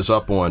wasn't as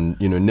up on,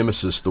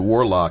 Nemesis the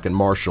Warlock and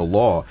Martial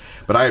Law,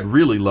 but I had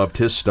really loved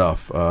his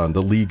stuff,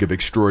 The League of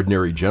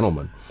Extraordinary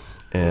Gentlemen,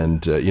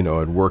 and,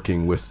 and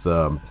working with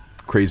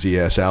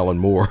crazy-ass Alan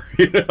Moore,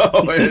 and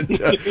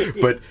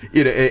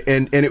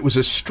it was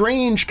a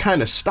strange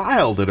kind of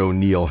style that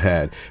O'Neill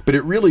had, but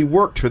it really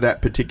worked for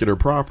that particular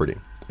property.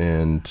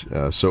 And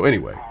so,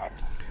 anyway.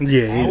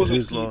 Yeah,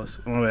 his loss.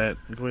 My bad.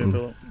 Go ahead,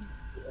 Philip.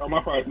 Oh, my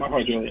part,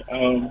 Julian.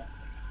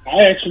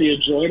 I actually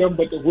enjoyed him,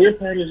 but the weird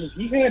part is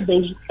he had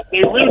those. They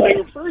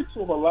referred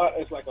to him a lot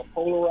as like a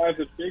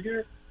polarizing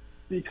figure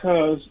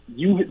because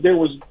there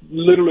was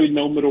literally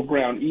no middle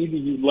ground. Either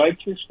you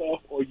liked his stuff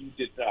or you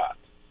did not.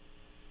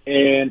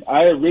 And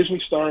I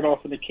originally started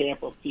off in the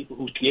camp of people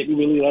who didn't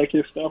really like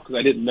his stuff because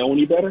I didn't know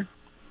any better.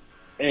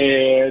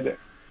 And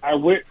I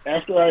went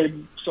after I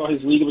saw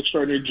his League of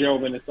Extraordinary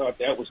Gentlemen and thought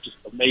that was just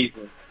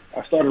amazing.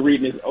 I started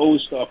reading his old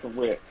stuff and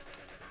went.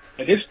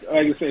 And his,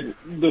 like I said,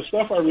 the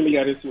stuff I really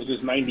got into was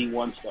his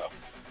 91 stuff,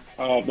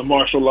 the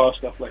martial law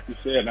stuff, like you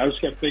said. And I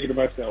just kept thinking to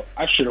myself,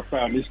 I should have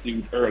found this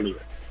dude earlier.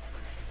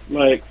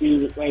 Like,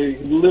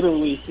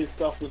 literally, his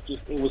stuff was just,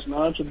 it was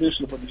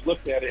non-traditional, but you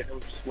looked at it and it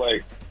was just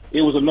like,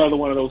 it was another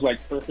one of those, like,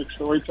 perfect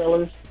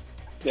storytellers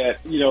that,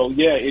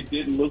 it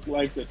didn't look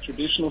like the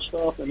traditional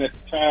stuff. And at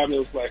the time, it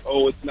was like,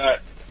 oh, it's not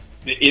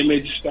the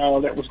Image style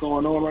that was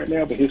going on right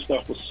now, but his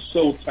stuff was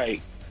so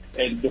tight.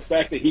 And the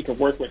fact that he could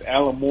work with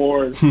Alan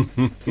Moore's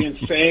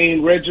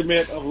insane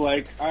regiment of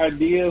like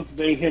ideas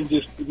made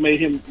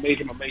him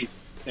amazing,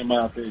 in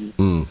my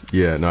opinion.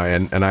 Yeah, no,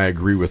 and I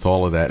agree with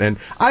all of that. And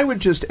I would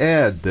just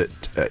add that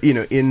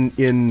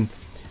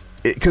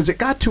because it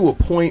got to a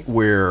point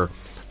where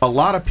a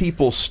lot of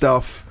people's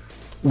stuff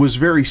was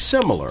very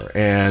similar,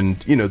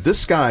 and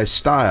this guy's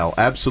style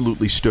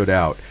absolutely stood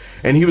out,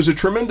 and he was a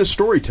tremendous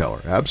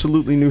storyteller.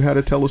 Absolutely knew how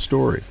to tell a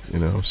story.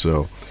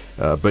 So.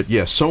 But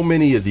yeah, so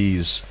many of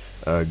these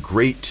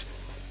great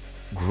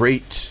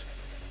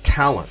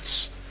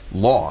talents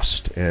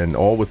lost, and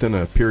all within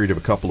a period of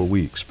a couple of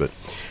weeks. But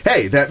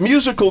hey, that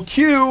musical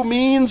cue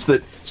means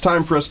that it's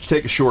time for us to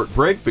take a short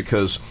break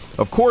because,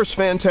 of course,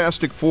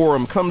 Fantastic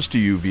Forum comes to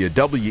you via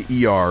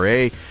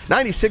WERA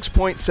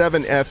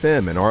 96.7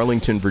 FM in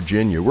Arlington,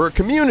 Virginia. We're a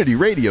community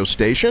radio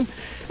station,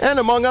 and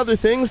among other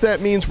things,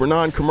 that means we're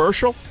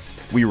non-commercial.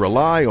 We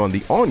rely on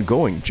the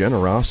ongoing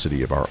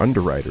generosity of our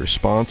underwriters,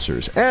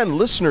 sponsors, and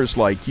listeners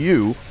like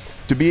you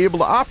to be able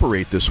to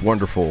operate this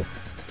wonderful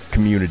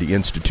community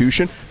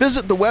institution.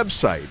 Visit the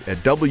website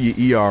at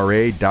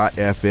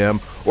WERA.FM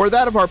or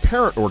that of our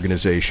parent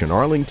organization,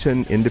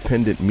 Arlington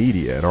Independent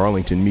Media, at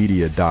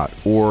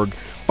arlingtonmedia.org.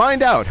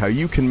 Find out how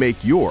you can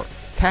make your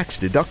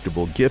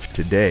tax-deductible gift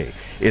today.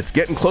 It's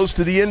getting close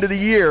to the end of the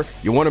year.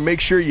 You want to make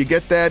sure you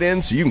get that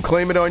in so you can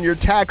claim it on your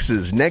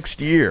taxes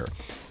next year.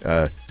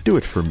 Do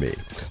it for me.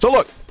 So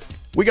look,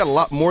 we got a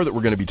lot more that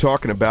we're going to be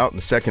talking about in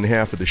the second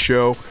half of the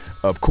show.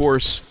 Of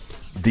course,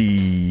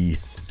 the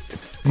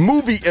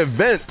movie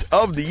event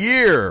of the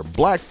year,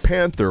 Black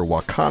Panther: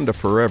 Wakanda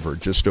Forever,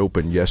 just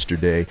opened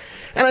yesterday.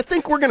 And I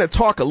think we're going to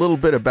talk a little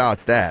bit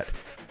about that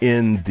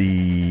in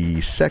the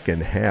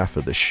second half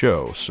of the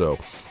show. So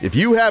if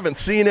you haven't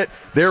seen it,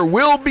 there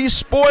will be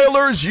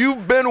spoilers.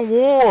 You've been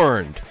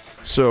warned.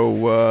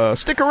 So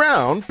stick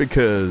around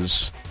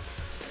because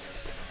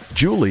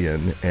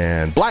Julian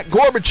and Black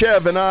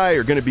Gorbachev and I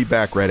are going to be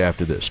back right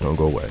after this. Don't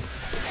go away.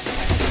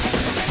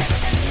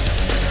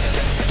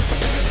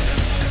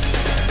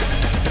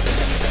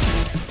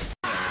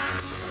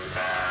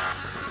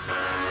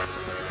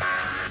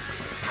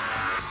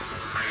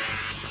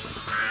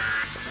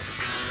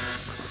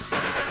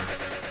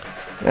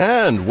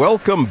 And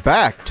welcome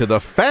back to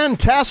the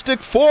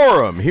Fantastic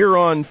Forum here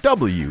on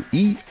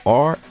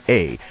WERA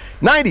 96.7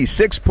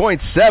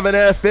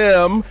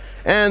 FM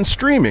and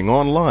streaming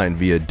online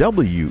via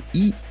WERA.FM.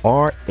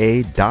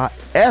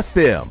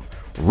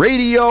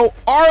 Radio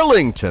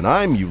Arlington.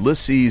 I'm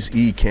Ulysses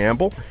E.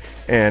 Campbell,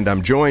 and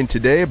I'm joined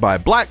today by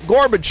Black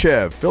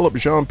Gorbachev, Philip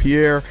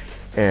Jean-Pierre,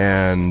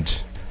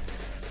 and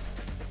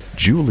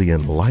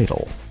Julian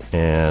Lytle.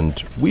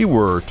 And we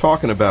were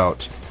talking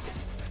about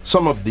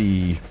some of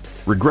the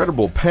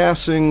regrettable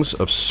passings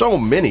of so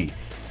many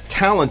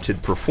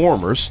talented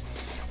performers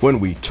when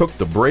we took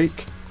the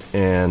break,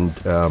 and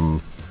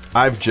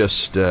I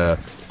just got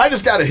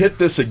to hit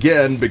this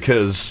again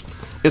because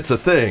it's a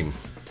thing.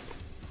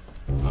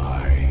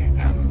 I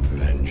am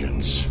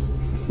vengeance.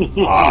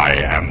 I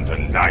am the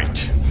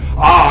night.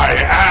 I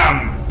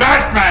am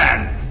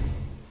Batman!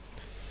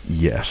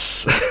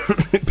 Yes,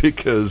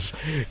 because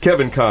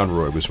Kevin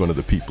Conroy was one of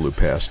the people who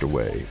passed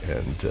away,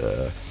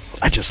 and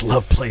I just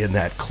love playing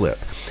that clip.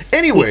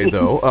 Anyway,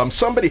 though,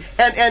 somebody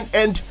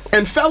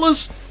and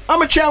fellas, I'm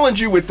gonna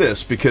challenge you with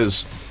this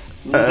because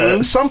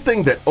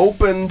something that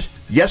opened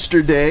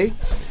yesterday,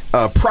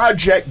 a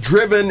project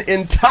driven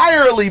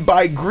entirely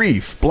by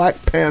grief,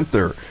 Black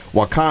Panther: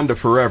 Wakanda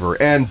Forever,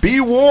 and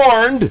be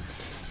warned,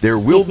 there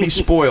will be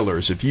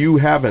spoilers if you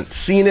haven't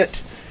seen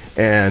it.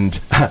 And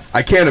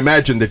I can't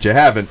imagine that you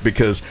haven't,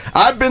 because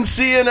I've been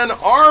seeing an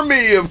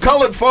army of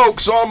colored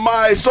folks on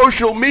my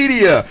social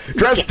media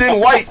dressed in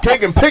white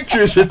taking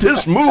pictures at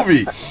this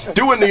movie,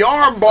 doing the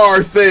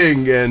armbar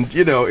thing, and,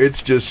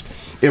 it's just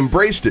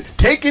embraced it.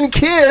 Taking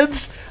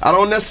kids, I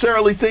don't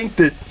necessarily think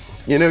that,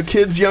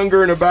 kids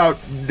younger than about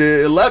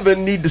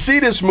 11 need to see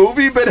this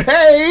movie, but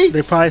hey!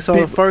 They probably saw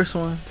the first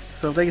one.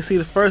 So if they can see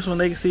the first one,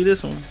 they can see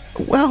this one.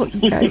 Well,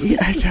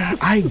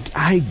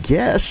 I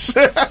guess.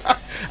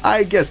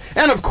 I guess.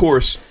 And of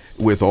course,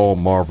 with all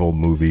Marvel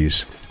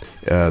movies,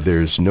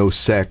 there's no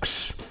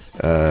sex,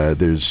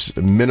 there's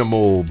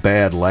minimal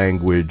bad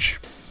language,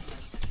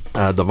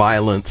 the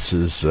violence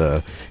is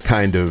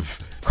kind of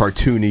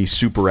cartoony,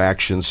 super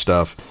action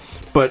stuff.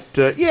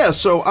 But yeah,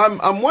 so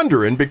I'm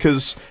wondering,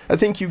 because I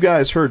think you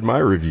guys heard my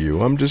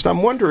review.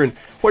 I'm wondering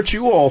what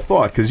you all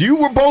thought, because you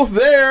were both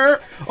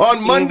there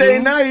on Monday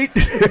night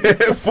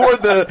for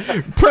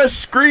the press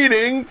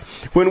screening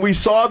when we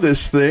saw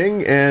this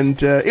thing,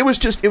 and it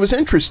was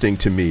interesting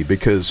to me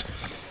because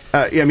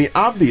I mean,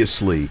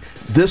 obviously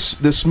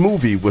this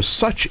movie was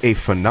such a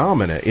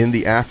phenomena in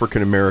the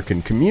African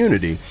American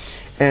community,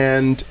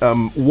 and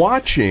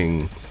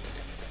watching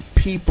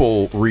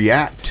people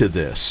react to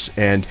this,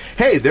 and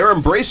hey, they're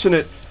embracing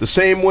it the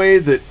same way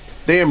that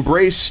they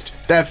embraced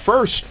that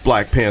first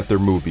Black Panther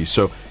movie.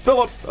 So,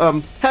 Philip,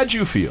 how'd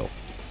you feel?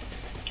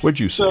 What'd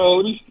you say?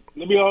 So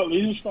let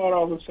me start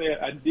off and say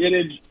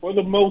for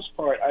the most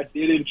part, I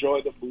did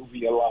enjoy the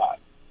movie a lot.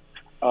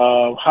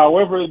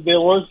 However, there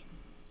was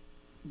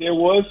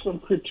some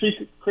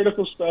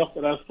critical stuff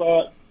that I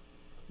thought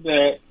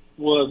that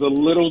was a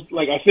little,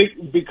 like, I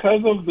think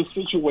because of the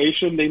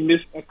situation, they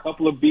missed a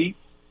couple of beats,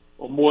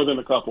 or more than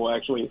a couple,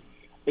 actually,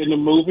 in the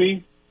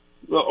movie.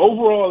 But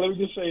overall, let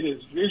me just say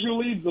this.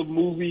 Visually, the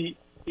movie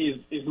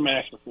is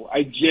masterful.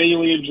 I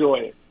genuinely enjoy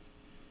it.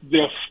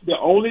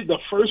 The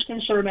first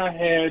concern I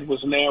had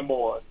was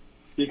Namor,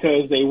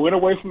 because they went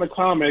away from the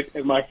comic,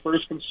 and my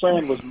first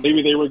concern was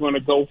maybe they were going to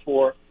go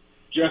for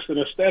just an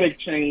aesthetic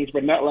change,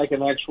 but not like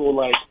an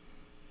actual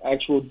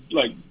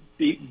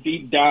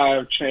deep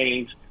dive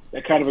change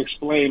that kind of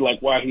explained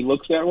like why he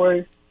looks that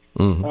way.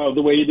 Mm-hmm.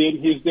 The way he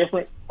did, he's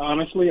different.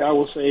 Honestly, I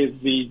will say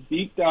the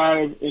deep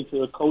dive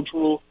into the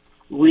cultural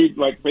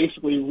redefining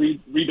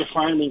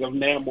of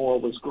Namor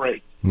was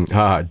great.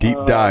 Deep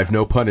dive,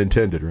 no pun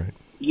intended, right?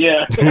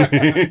 Yeah,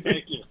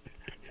 thank you.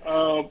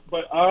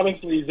 But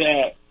honestly,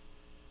 I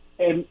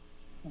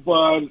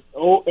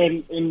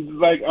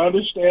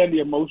understand the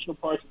emotional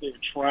parts that they were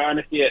trying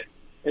to hit,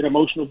 and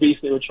emotional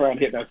beats they were trying to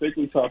hit. And I think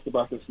we talked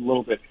about this a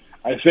little bit.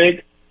 I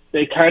think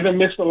they kind of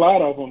missed a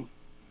lot of them,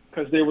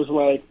 because there was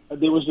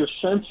this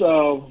sense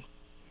of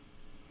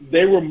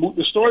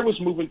the story was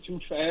moving too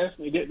fast.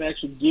 They didn't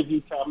actually give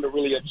you time to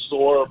really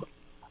absorb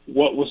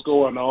what was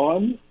going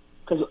on.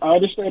 Because I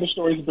understand the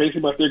story is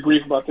basically about their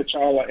grief about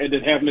T'Challa and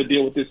then having to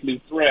deal with this new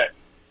threat.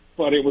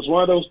 But it was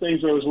one of those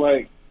things where it was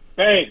like,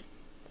 bang,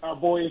 our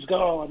boy is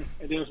gone,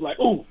 and then it's like,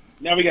 ooh,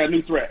 now we got a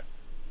new threat.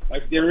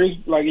 Like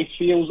it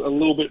feels a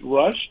little bit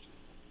rushed,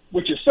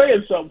 which is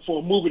saying something for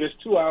a movie that's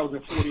 2 hours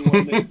and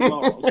 41 minutes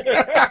long.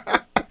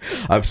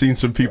 I've seen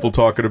some people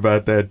talking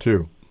about that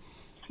too.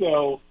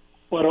 So,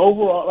 but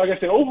overall, like I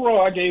said,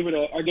 I gave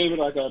it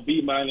like a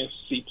B-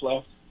 C+.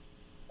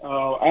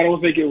 I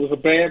don't think it was a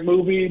bad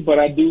movie, but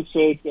I do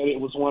think that it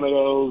was one of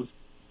those.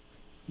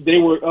 They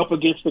were up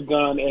against the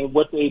gun, and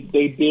what they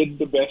did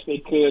the best they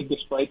could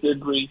despite their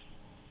grief.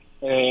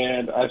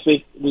 And I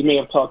think we may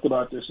have talked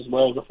about this as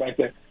well, the fact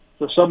that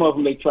for some of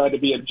them they tried to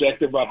be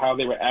objective about how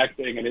they were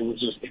acting, and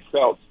it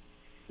felt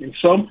in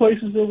some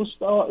places it was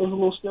a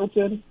little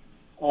stilted.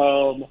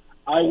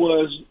 I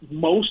was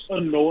most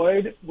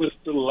annoyed with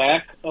the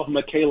lack of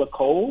Michaela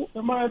Cole,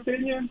 in my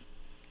opinion.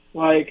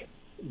 Like,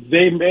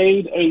 they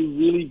made a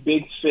really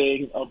big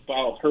thing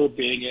about her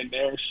being in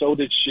there, and so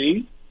did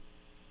she.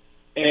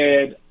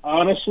 And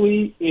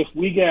honestly, if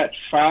we got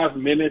 5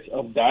 minutes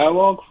of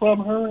dialogue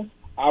from her,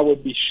 I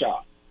would be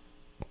shocked.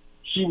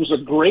 She was a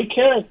great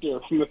character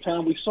from the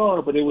time we saw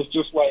her, but it was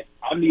just like,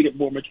 I needed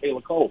more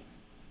Michaela Cole.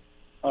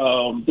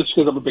 Just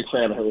because I'm a big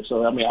fan of her.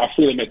 So, I mean, I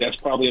feel that that's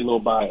probably a little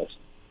biased.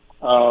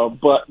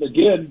 But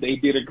again, they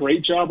did a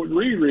great job with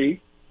Riri,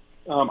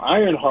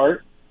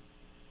 Ironheart.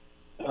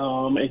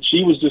 And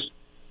she was just,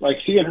 like,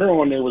 seeing her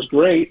on there was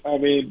great. I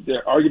mean,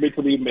 the argument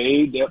could be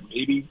made that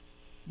maybe,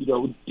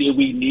 did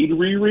we need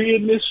Riri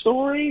in this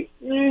story?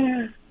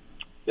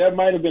 That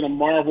might have been a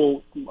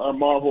Marvel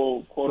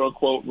quote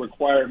unquote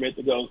requirement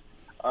to go,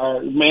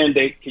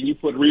 mandate, can you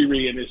put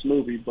Riri in this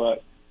movie?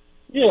 But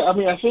yeah, I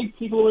mean, I think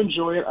people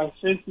enjoy it. I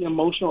think the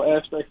emotional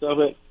aspect of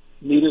it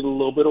needed a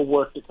little bit of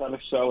work to kind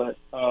of sell it.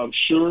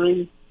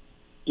 Shuri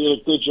did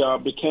a good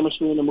job. The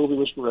chemistry in the movie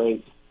was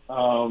great.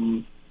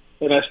 And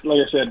that's,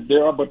 like I said,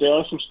 there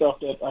are some stuff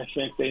that I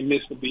think they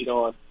missed the beat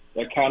on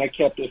that kind of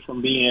kept it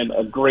from being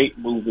a great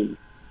movie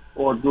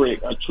or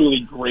a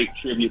truly great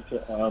tribute to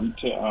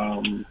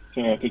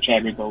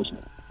Chadwick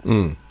Boseman.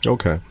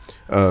 Okay.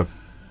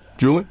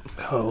 Julie?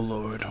 Oh,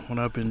 Lord, what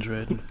I've been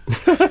dreading.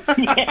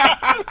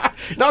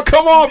 Now,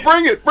 come on,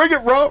 bring it,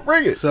 bro,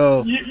 bring it.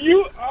 So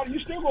you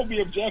still gonna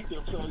be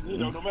objective, so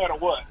no matter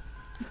what.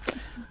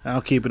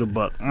 I'll keep it a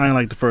buck. I ain't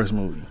like the first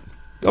movie.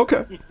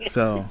 Okay.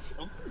 So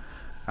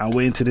I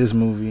went into this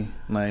movie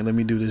like, let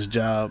me do this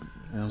job,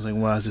 and I was like,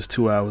 why is this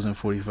 2 hours and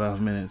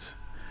 45 minutes?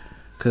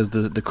 Because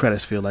the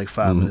credits feel like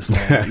 5 minutes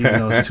long, even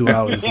though it's 2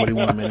 hours and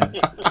 41 minutes.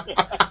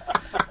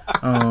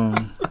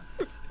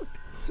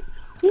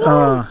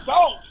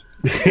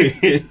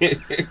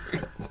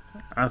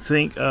 I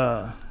think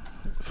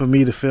for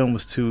me the film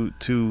was too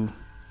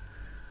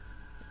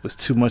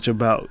much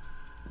about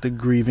the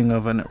grieving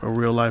of a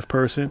real life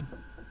person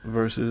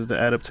versus the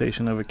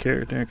adaptation of a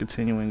character and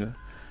continuing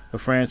a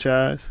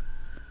franchise.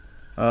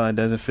 It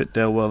doesn't fit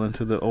that well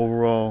into the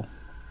overall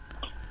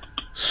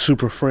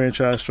super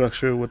franchise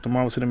structure what the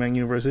Marvel Cinematic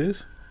Universe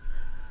is.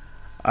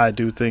 I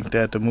do think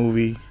that the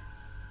movie,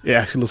 it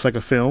actually looks like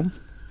a film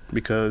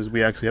because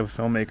we actually have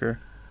a filmmaker.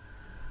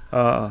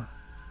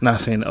 Not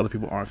saying that other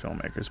people aren't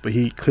filmmakers, but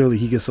he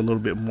gets a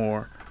little bit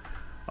more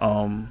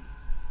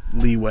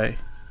leeway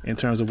in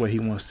terms of what he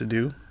wants to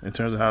do, in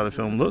terms of how the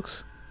film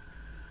looks.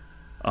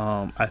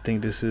 I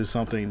think this is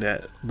something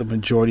that the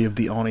majority of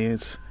the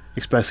audience,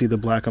 especially the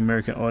Black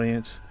American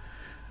audience,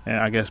 and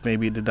I guess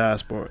maybe the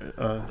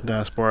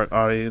diaspora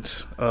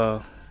audience,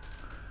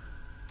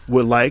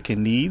 would like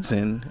and needs,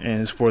 and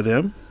it's for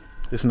them.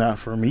 It's not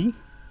for me.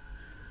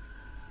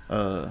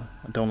 I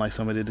don't like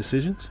some of the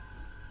decisions.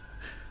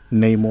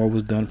 Namor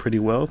was done pretty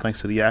well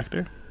thanks to the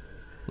actor.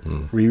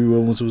 Riri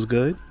Williams was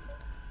good.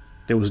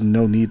 There was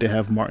no need to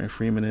have Martin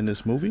Freeman in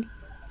this movie.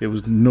 There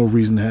was no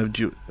reason to have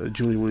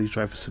Julia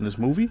Louis-Dreyfus in this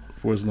movie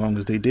for as long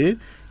as they did.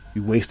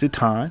 You wasted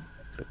time.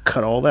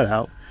 Cut all that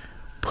out.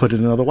 Put in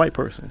another white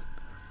person,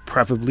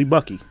 preferably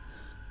Bucky,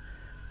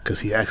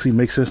 because he actually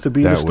makes sense to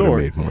be in the story. That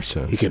would have made more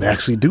sense. He can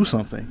actually do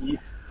something.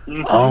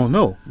 I don't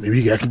know.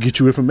 Maybe I can get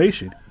you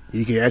information.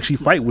 He can actually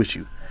fight with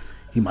you.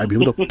 He might be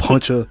able to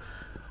punch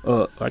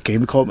I can't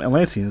even call them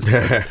Atlanteans,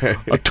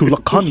 a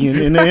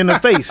Tulakanian in the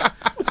face.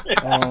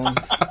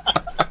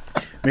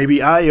 Maybe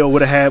Ayo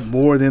would have had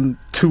more than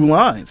 2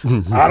 lines.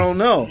 I don't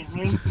know.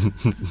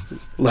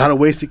 A lot of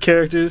wasted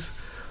characters,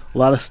 a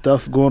lot of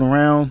stuff going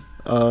around,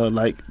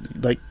 like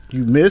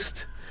you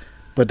missed,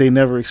 but they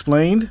never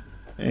explained.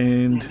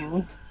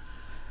 And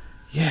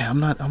yeah, I'm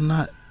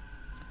not.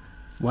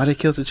 Why they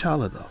killed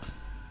T'Challa though?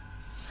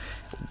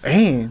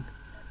 And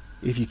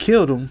if you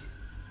killed him,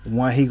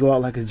 why he go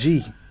out like a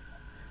G?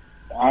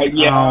 I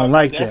don't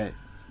like that.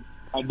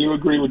 I do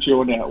agree with you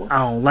on that one.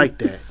 I don't like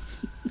that.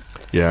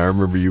 Yeah, I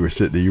remember you were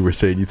sitting there. You were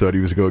saying you thought he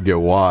was going to get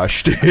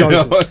washed.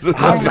 I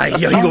was like,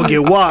 yo, he going to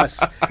get washed.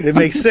 It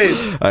makes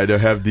sense. I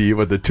don't have the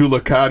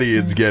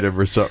Tulakadians get him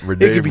or something. For it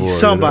could be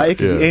somebody. It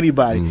could be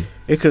anybody.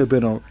 It could have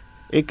been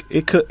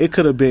It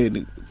could have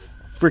been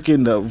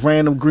freaking the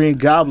random Green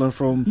Goblin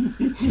from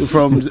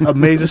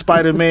Amazing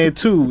Spider-Man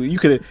 2. He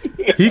could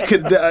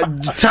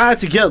tie it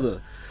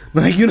together.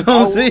 Like, you know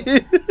what I'm saying?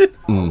 I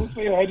would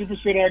say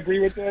 100% I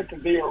agree with that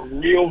because they are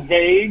real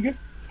vague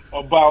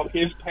about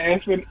his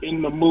passing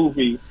in the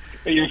movie.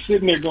 And you're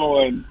sitting there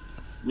going,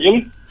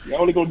 really? You're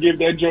only going to give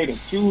that joint a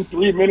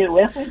 2-3 minute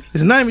reference?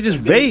 It's not even just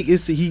vague.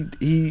 It's you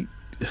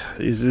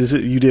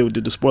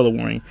did the spoiler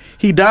warning.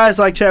 He dies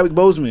like Chadwick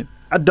Boseman.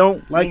 I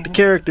don't like the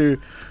character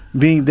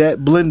being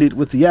that blended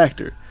with the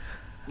actor.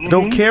 I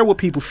don't care what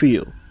people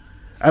feel.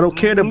 I don't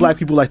care that black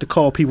people like to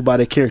call people by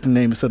their character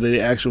name instead of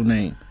their actual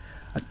name.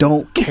 I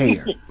don't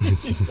care.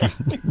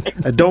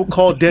 I don't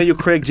call Daniel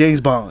Craig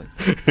James Bond.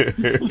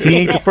 He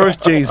ain't the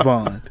first James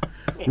Bond.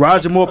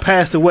 Roger Moore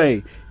passed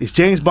away. Is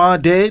James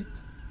Bond dead?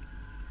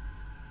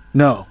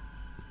 No.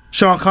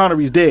 Sean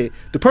Connery's dead.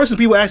 The person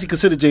people actually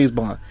consider James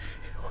Bond.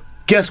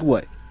 Guess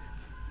what?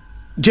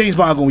 James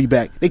Bond gonna be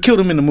back. They killed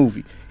him in the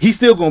movie. He's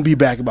still gonna be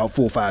back in about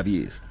 4 or 5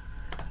 years.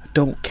 I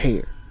don't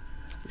care.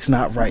 It's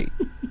not right.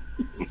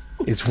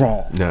 It's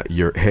wrong. Now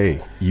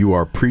you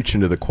are preaching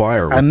to the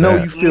choir. With I know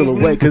that. you feel a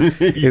way because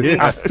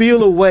I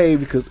feel a way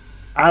because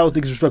I don't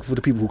think it's respectful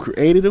to the people who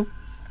created him.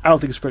 I don't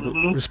think it's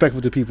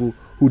respectful to people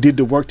who did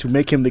the work to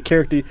make him the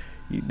character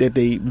that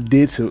they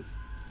did to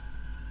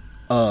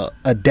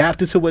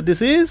adapt it to what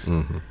this is.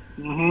 And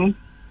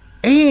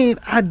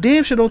I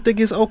damn sure don't think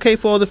it's okay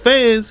for the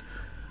fans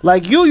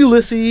like you,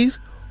 Ulysses,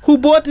 who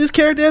bought this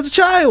character as a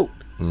child.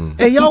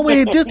 And y'all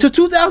waited this to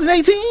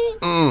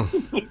 2018?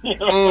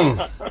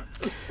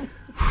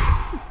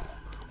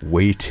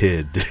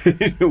 Waited.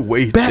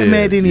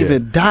 Batman didn't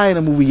even die in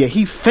the movie yet.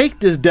 He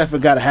faked his death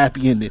and got a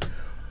happy ending.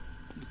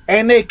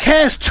 And they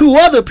cast 2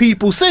 other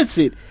people since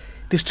it.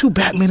 There's 2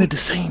 Batmen at the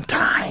same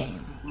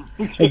time.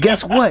 And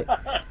guess what?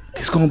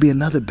 There's going to be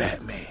another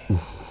Batman.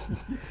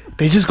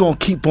 They just going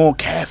to keep on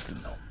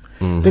casting them.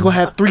 They're going to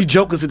have 3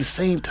 Jokers at the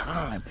same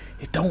time.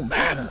 It don't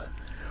matter.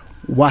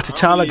 Why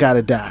T'Challa got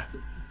to die?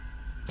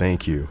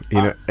 Thank you.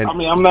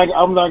 I'm not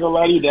gonna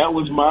lie to you. That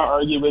was my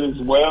argument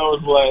as well.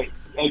 It's like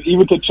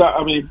even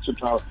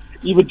T'Challa,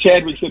 even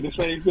Chadwick said the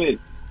same thing.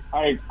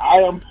 I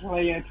am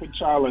playing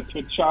T'Challa.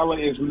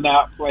 T'Challa is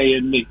not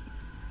playing me.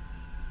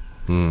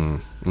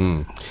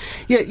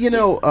 Yeah,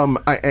 all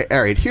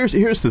right.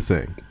 Here's the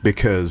thing,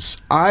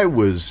 because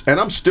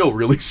I'm still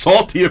really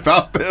salty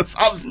about this.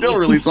 I'm still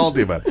really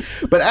salty about it.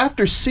 But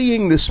after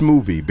seeing this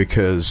movie,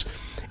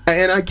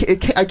 I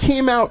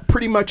came out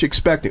pretty much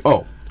expecting.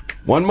 Oh,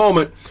 one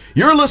moment.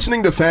 You're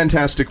listening to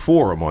Fantastic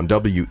Forum on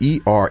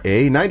WERA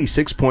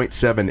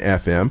 96.7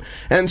 FM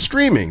and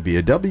streaming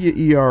via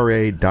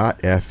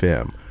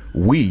WERA.FM.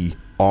 We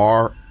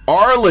are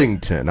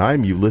Arlington.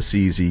 I'm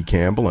Ulysses E.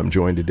 Campbell. I'm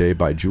joined today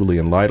by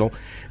Julian Lytle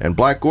and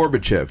Black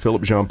Gorbachev,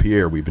 Philip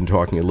Jean-Pierre. We've been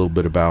talking a little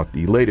bit about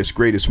the latest,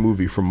 greatest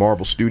movie from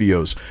Marvel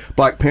Studios,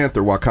 Black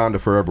Panther,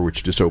 Wakanda Forever,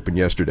 which just opened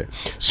yesterday.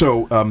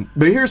 So,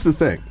 but here's the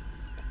thing.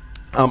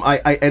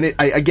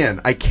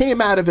 I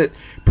came out of it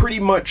pretty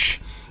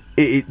much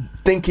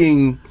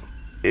thinking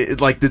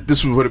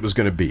this was what it was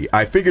going to be.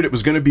 I figured it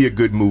was going to be a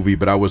good movie,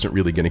 but I wasn't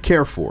really going to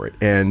care for it.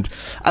 And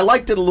I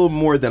liked it a little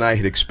more than I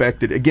had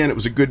expected. Again, it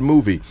was a good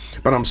movie,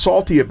 but I'm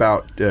salty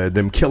about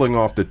them killing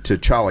off the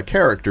T'Challa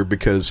character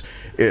because,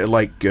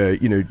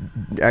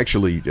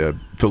 actually,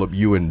 Philip,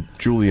 you and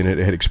Julian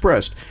had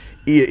expressed,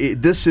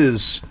 this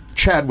is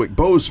Chadwick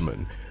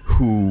Boseman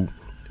who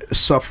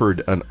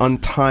suffered an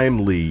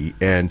untimely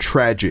and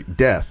tragic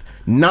death,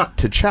 not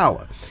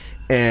T'Challa.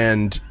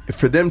 And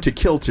for them to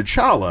kill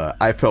T'Challa,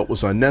 I felt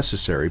was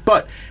unnecessary.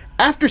 But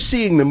after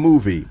seeing the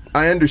movie,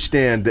 I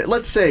understand that,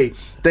 let's say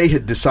they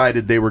had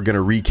decided they were going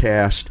to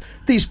recast,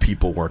 these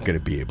people weren't going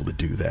to be able to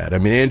do that. I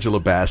mean, Angela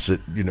Bassett,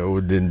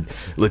 then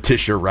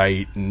Letitia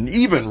Wright, and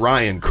even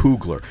Ryan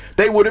Coogler,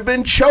 they would have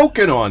been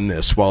choking on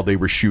this while they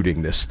were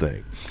shooting this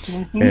thing.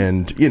 Mm-hmm.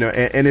 And,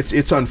 and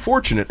it's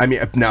unfortunate. I mean,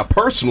 now,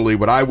 personally,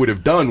 what I would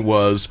have done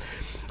was,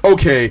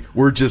 okay,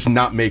 we're just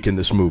not making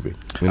this movie.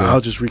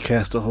 I'll just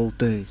recast the whole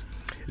thing.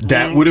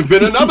 That would have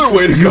been another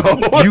way to go.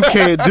 You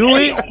can't do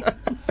it?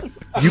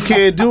 You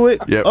can't do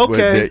it? Yeah,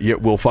 okay.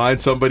 We'll find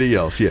somebody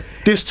else. Yeah.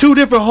 There's two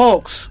different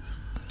Hulks.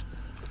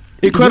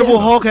 Incredible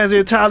Hulk has an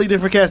entirely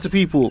different cast of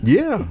people.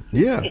 Yeah.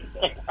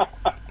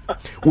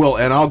 Well,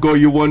 and I'll go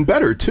you one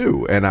better,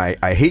 too. And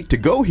I hate to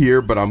go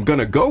here, but I'm going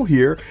to go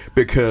here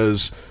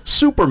because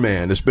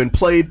Superman has been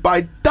played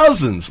by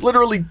dozens,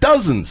 literally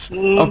dozens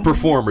of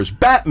performers.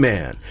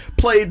 Batman,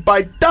 played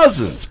by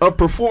dozens of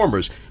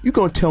performers. You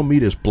going to tell me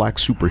this black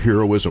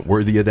superhero isn't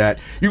worthy of that?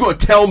 You going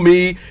to tell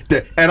me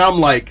that? And I'm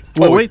like...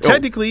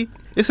 technically,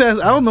 it says,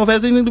 I don't know if it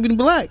has anything to do with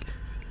black.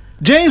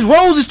 James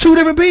Rose is two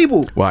different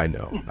people. Well, I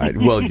know.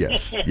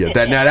 Yes. Yeah,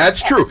 now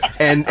that's true.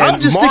 And I'm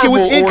just Marvel sticking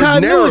with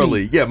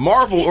ordinarily,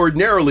 Marvel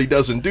ordinarily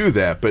doesn't do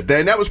that. But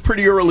then that was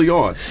pretty early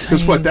on.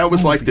 Because that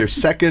was like their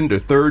second or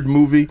third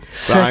movie,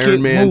 the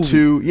Iron Man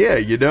 2. Yeah,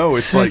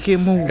 it's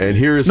second like movie. And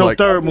here's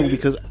third movie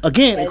because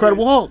again,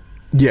 Incredible Hulk.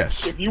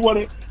 Yes. If you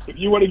want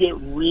to get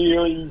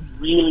really,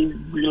 really,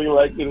 really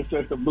like in the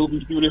sense that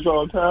movies do this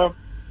all the time,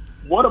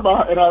 what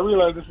about? And I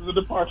realize this is a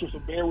departure, so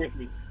bear with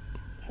me.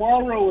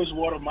 Poirot is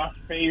one of my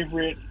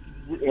favorite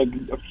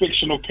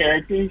fictional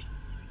characters.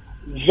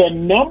 The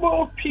number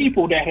of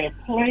people that have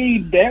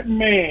played that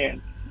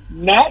man,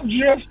 not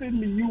just in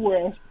the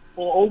U.S.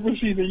 or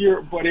overseas in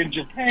Europe, but in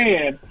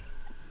Japan,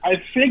 I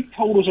think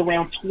totals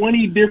around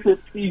 20 different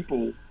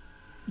people.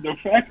 The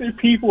fact that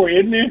people are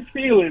in their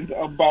feelings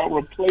about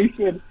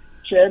replacing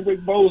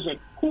Chadwick Boseman,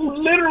 who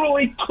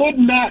literally could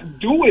not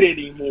do it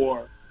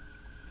anymore,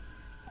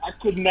 I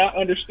could not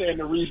understand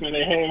the reason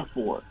they have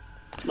for it.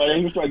 Like,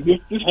 it's just like, this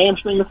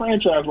hamstring the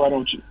franchise, why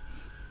don't you?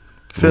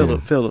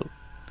 Philip.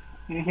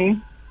 Mm-hmm.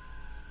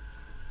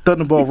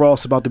 Thunderbolt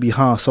Ross about to be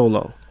Han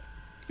Solo.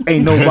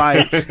 Ain't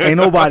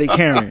nobody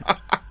caring.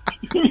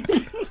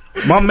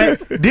 My man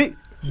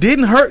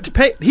didn't hurt.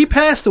 He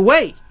passed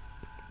away.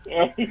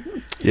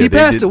 He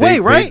passed away,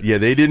 right?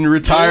 They didn't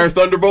retire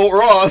Thunderbolt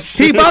Ross.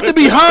 He about to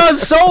be Han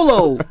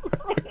Solo.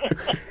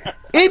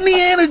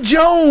 Indiana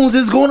Jones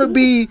is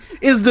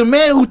the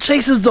man who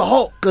chases the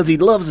Hulk because he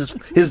loves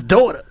his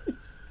daughter.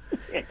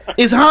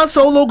 Is Han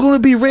Solo going to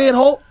be Red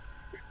Hulk?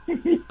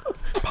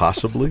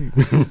 Possibly.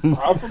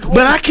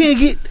 But I can't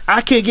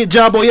get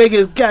John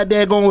Boyega's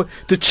goddamn going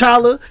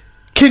T'Challa,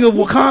 King of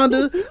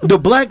Wakanda, the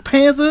Black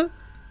Panther.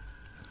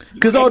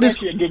 Because all this,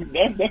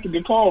 that's a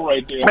good call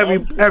right there.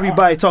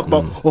 Everybody talk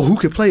about who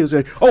can play?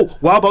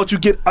 Why about you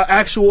get an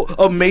actual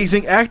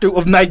amazing actor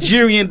of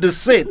Nigerian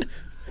descent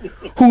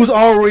who's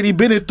already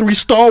been in 3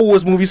 Star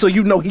Wars movies, so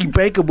you know he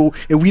bankable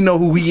and we know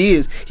who he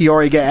is. He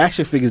already got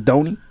action figures,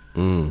 don't he?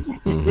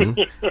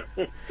 Mm-hmm.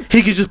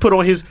 He could just put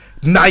on his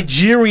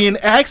Nigerian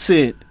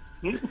accent.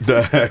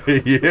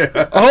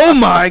 Yeah. Oh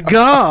my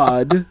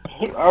God!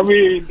 I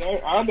mean,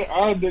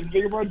 I didn't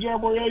think about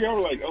John Boyega. I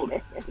was like, oh,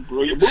 that's a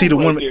brilliant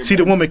movie. See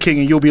the woman king,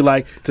 and you'll be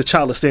like,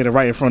 T'Challa standing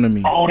right in front of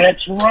me. Oh,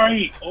 that's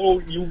right. Oh,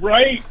 you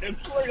right.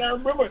 That's right. I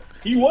remember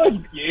he was.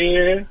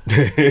 Yeah.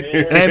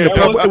 And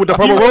with the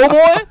purple robe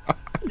on.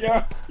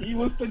 Yeah, he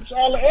was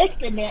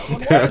T'Challa-esque in that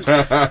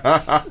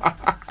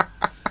one.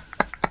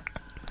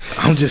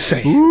 I'm just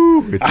saying.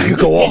 Ooh, I could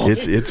go off.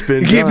 It's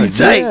been Give me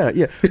tight.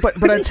 Yeah.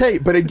 But I tell you,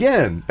 but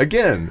again,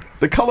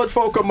 the colored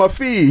folk on my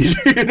feed.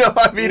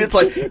 I mean, it's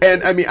like,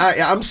 and I mean,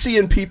 I'm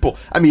seeing people.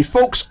 I mean,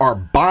 folks are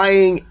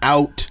buying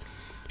out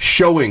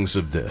showings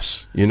of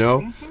this.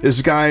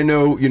 This guy I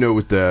know,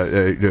 with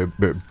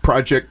the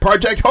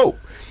Project Hope.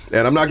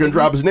 And I'm not going to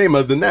drop his name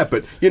other than that,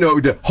 but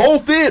the whole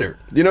theater,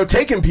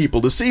 taking people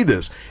to see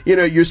this.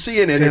 You're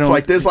seeing it. It's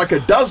like there's like a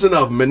dozen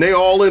of them, and they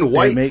all in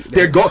white.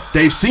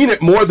 They've seen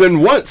it more than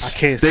once.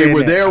 They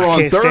were there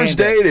on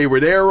Thursday. They were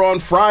there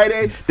on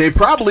Friday. They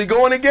probably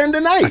going again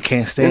tonight. I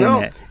can't stand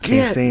that.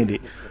 Can't stand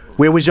it.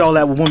 Where was y'all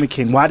at with Woman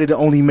King? Why did it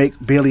only make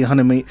barely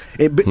 $100 million?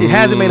 It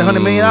hasn't made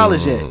 $100 million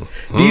yet.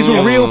 These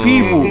were real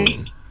people.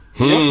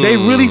 They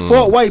really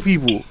fought white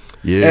people.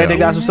 Yeah. And they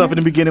got some stuff in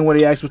the beginning where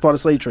they actually was part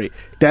of slave trade.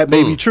 That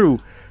may be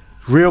true.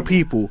 Real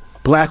people,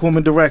 black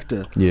woman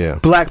director,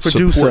 black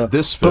producer,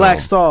 black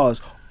stars,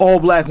 all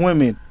black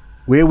women.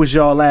 Where was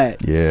y'all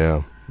at?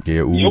 Yeah.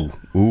 Ooh.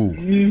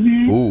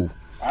 Mm-hmm. Ooh.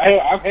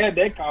 I've had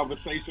that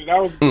conversation. I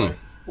was like,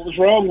 what was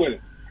wrong with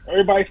it?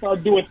 Everybody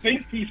started doing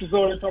think pieces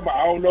on it, talking about,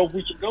 I don't know if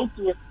we should go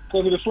to it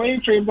because of the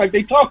slave trade. Like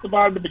they talked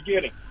about in the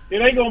beginning.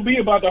 It ain't going to be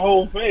about the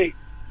whole thing.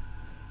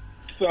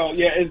 So,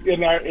 yeah, and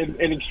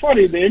it's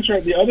funny.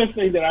 The other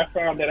thing that I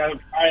found that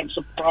I am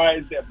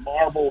surprised that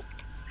Marvel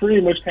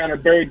pretty much kind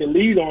of buried the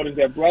lead on is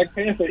that Black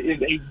Panther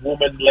is a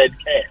woman-led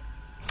cast.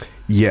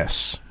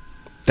 Yes.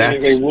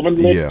 That's a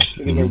woman-led.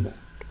 Yeah.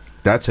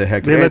 That's a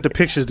heck of They let the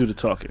pictures do the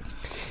talking.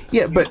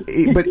 Yeah, but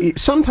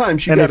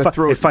sometimes you got to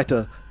throw.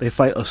 They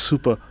fight a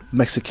super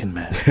Mexican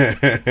man.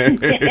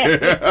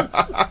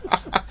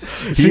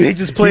 See, they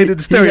just played the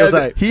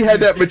stereotype. He had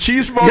that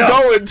machismo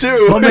going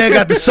too. My man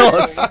got the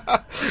sauce.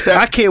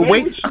 I can't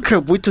wait. I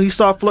can't wait till he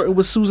start flirting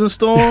with Susan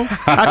Storm.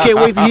 I can't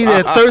wait till he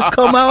that thirst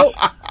come out.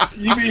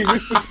 You mean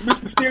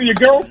Mr. Steal Your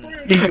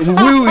Girlfriend?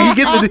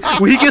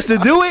 When he gets to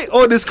do it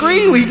on the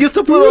screen, when he gets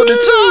to put on the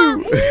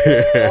charm.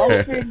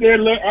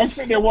 I'm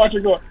sitting there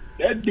watching, going,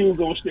 that dude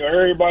gonna steal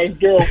everybody's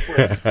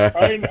girlfriend.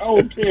 I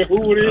don't care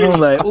who it is. I'm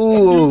like,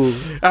 ooh,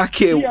 I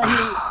can't.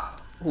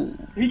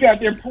 He got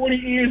them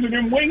pointy ears and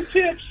them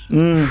wingtips.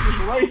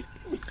 Right.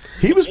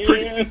 He was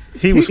pretty.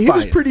 He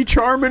was pretty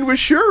charming with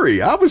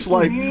Shuri. I was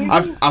like,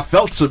 I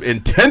felt some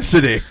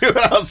intensity.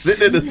 I was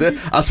sitting in the thing.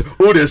 I said,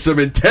 "Oh, there's some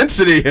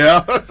intensity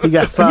here." He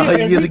got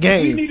 500 years of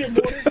game. We needed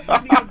more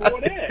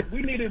of that.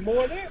 We needed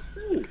more of that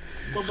too.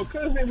 But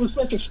because it was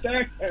such a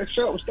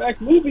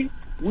stacked movie,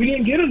 we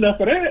didn't get enough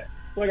of that.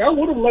 Like, I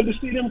would have loved to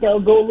see them go a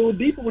little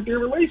deeper with their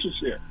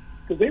relationship.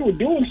 Because they were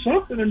doing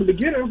something in the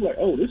beginning. I was like,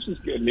 oh, this is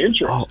getting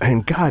interesting. Oh,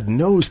 and God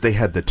knows they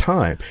had the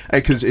time.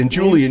 Because, and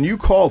Julian, you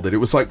called it. It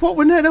was like, what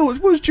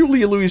was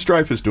Julia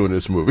Louis-Dreyfus doing in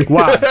this movie?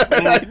 Why?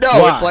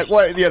 Why? It's like,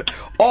 what? Yeah,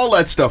 all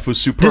that stuff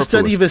was superfluous. This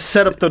doesn't even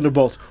set up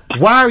Thunderbolts.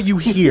 Why are you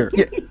here?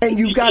 Yeah, and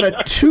you've got a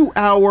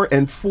 2-hour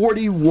and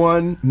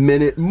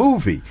 41-minute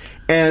movie.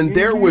 And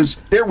there was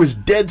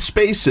dead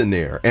space in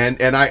there.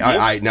 And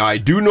I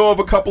do know of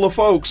a couple of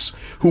folks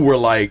who were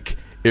like,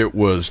 it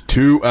was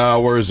 2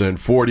 hours and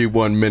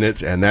 41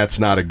 minutes, and that's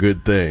not a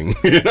good thing.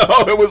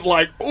 It was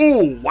like,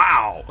 ooh,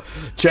 wow,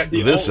 check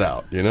this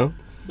out. The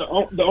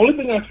only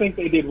thing I think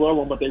they did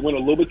well on, but they went a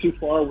little bit too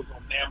far, was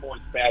on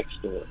Namor's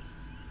backstory.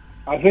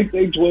 I think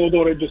they dwelled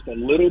on it just a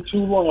little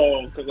too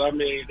long. Because I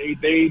mean,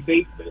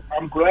 they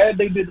I'm glad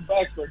they did the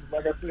backstory. Because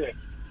like I said,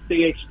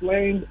 they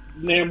explained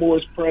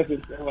Namor's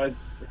presence and like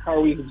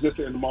how he's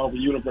existed in the Marvel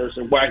universe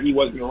and why he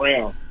wasn't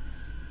around.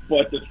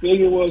 But the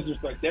thing was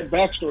just like that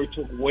backstory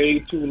took way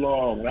too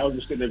long, and I was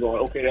just sitting there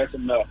going, "Okay, that's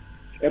enough."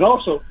 And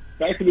also,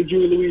 back to the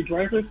Julia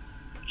Louis-Dreyfus,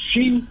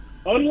 she,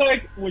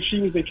 unlike when she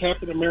was in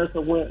Captain America: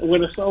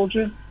 Winter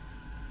Soldier,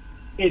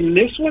 in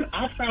this one,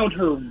 I found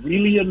her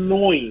really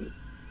annoying.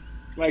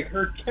 Like,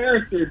 her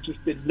character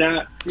just did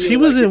not feel She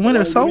was in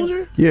Winter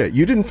Soldier? Yeah,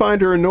 you didn't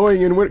find her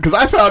annoying in Winter... Because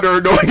I found her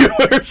annoying in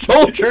Winter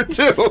Soldier,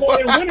 too. Well,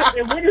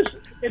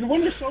 in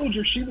Winter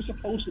Soldier, she was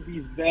supposed to be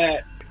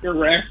that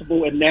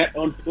irascible and that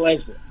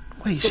unpleasant.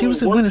 Wait, she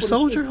was in Winter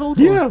Soldier? Hold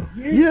on.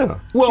 Yeah.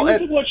 Well,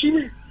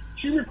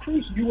 she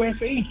recruits U.S.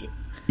 agents.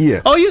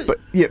 Yeah.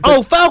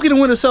 Oh, Falcon and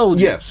Winter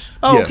Soldier. Yes.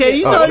 Oh, okay.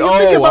 You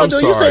think about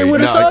you say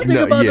Winter Soldier, think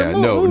about the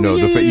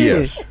movie.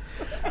 Yes.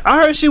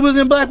 I heard she was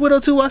in Black Widow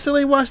too. I still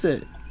ain't watched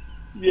that.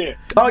 Yeah.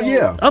 Oh,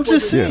 yeah. I'm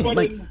just saying.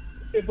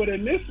 But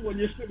in this one,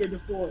 you're sitting there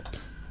going,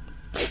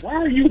 why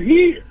are you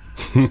here?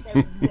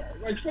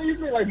 like same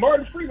thing, like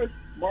Martin Freeman.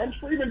 Martin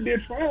Freeman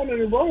did fine in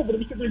the role, but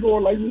I'm sitting there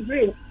going, like you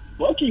said,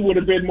 Bucky would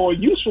have been more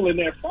useful in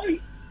that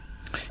fight.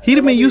 He'd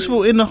have been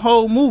useful in the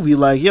whole movie.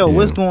 Like, yo,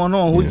 what's going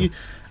on?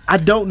 I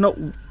don't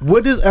know.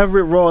 What does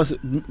Everett Ross?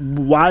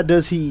 Why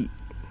does he?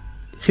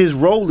 His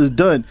role is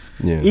done.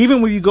 Yeah.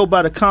 Even when you go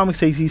by the comics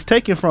he's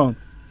taken from,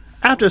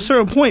 after a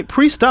certain point,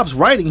 Priest stops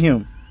writing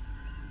him.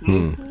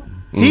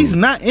 He's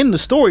not in the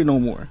story no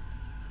more.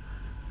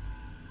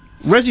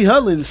 Reggie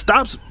Hudlin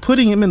stops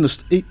putting him in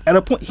at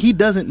a point he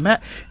doesn't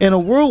matter. In a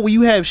world where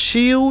you have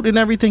S.H.I.E.L.D. and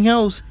everything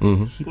else,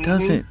 he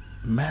doesn't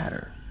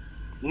matter.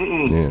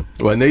 Yeah.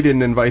 Well, and they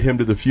didn't invite him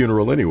to the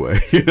funeral anyway.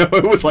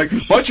 It was like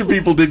a bunch of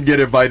people didn't get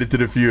invited to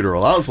the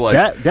funeral. I was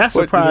like, that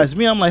surprised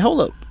me. I'm like,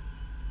 hold up,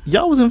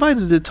 y'all was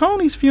invited to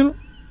Tony's funeral.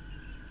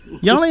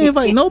 Y'all ain't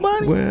invite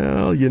nobody.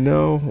 Well,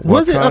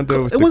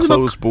 Wakanda with the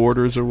closed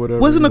borders or whatever.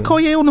 Wasn't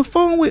Okoye on the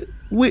phone with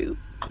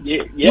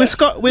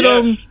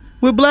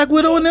Black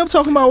Widow and them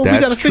talking about we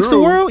got to fix the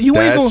world?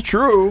 That's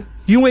true.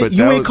 You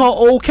ain't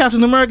call old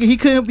Captain America. He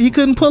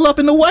couldn't pull up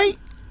in the white.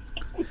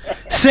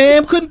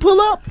 Sam couldn't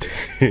pull up.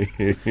 I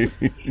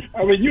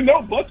mean,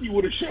 Bucky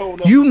would have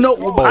shown up.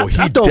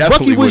 I thought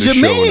Bucky was your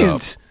man.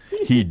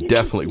 He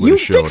definitely would have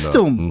shown up. You fixed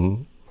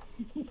him.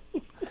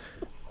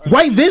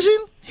 White Vision?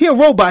 He a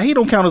robot. He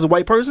don't count as a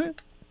white person.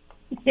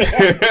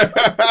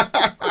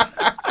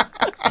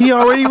 He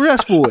already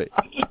rests for it.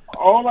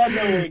 All I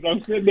know is I'm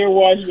sitting there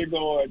watching it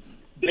going,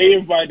 they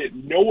invited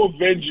no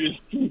Avengers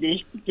to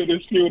this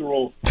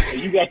funeral.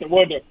 And you got to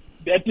wonder,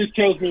 that just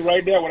tells me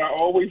right now what I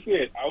always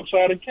said.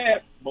 Outside of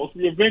Cap, most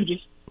of the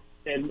Avengers,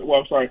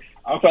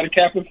 outside of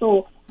Cap and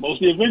Thor,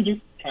 most of the Avengers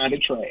kind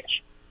of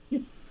trash.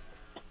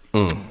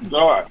 So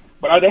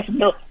But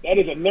that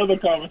is another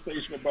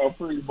conversation about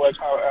pretty much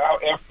how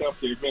effed up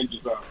the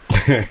Avengers are.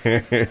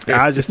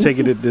 I just take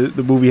it that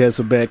the movie has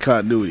some bad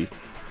continuity.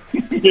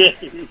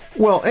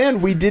 Well,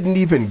 and we didn't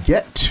even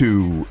get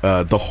to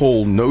the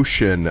whole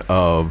notion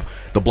of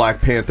the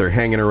Black Panther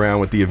hanging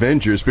around with the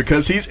Avengers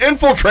because he's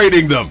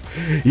infiltrating them.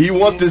 He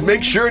wants to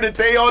make sure that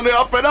they on the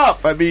up and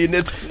up. I mean,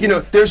 it's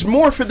there's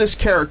more for this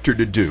character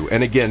to do.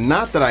 And again,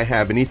 not that I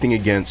have anything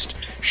against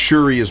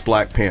Shuri as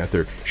Black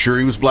Panther.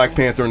 Shuri was Black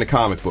Panther in the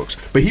comic books,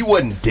 but he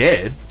wasn't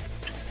dead.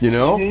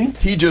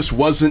 He just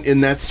wasn't in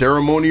that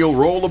ceremonial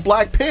role of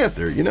Black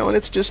Panther. And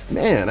it's just,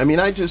 man. I mean,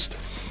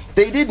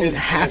 they didn't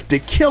have to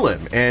kill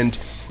him, and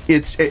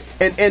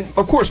and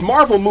of course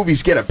Marvel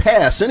movies get a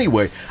pass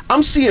anyway.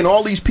 I'm seeing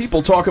all these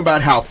people talking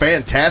about how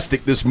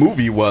fantastic this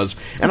movie was,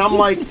 and I'm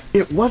like,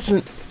 it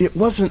wasn't.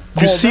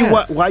 You see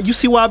why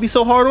I be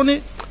so hard on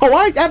it? Oh,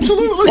 I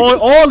absolutely on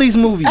all these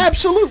movies.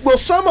 Absolutely. Well,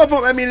 some of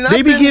them. I mean,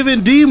 they be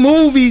giving D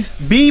movies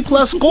B+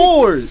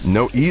 scores.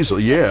 No,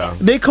 easily, yeah.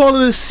 They call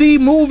it a C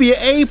movie,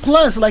 an A+,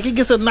 like it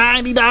gets a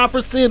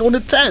 99% on the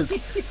test.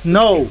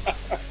 No.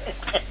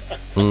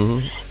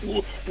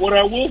 What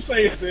I will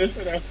say is this,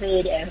 and I've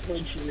heard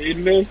you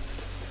reading this,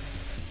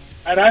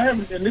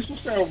 and this will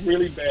sound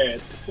really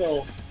bad.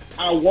 So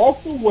I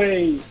walked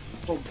away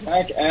from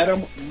Black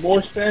Adam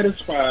more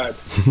satisfied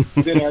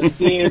than I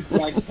did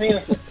Black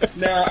Panther.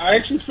 Now, I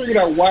actually figured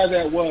out why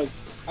that was.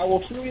 I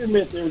will freely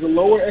admit there was a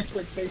lower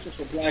expectations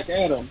for Black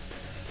Adam.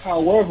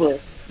 However,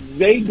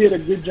 they did a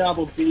good job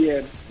of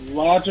being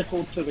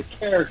logical to the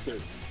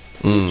characters,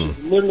 which is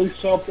literally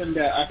something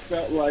that I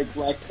felt like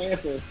Black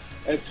Panther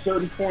at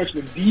certain points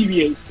would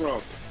deviate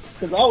from.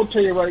 Because I will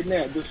tell you right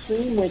now, the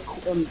scene when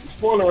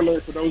spoiler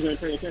alert for those who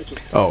ain't paying attention.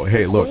 Oh,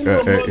 hey, look,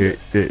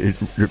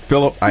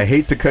 Philip, I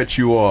hate to cut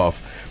you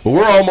off, but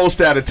we're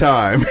almost out of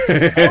time,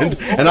 and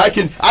I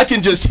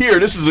can just hear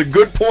this is a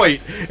good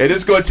point, and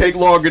it's going to take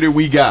longer than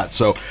we got.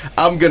 So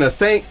I'm going to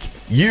thank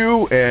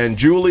you and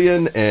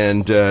Julian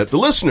and the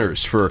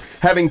listeners for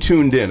having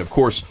tuned in. Of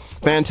course,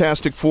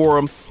 Fantastic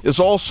Forum is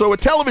also a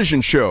television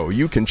show.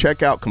 You can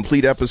check out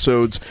complete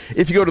episodes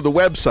if you go to the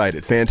website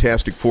at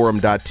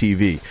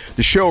fantasticforum.tv.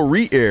 The show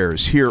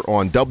re-airs here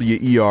on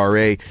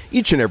WERA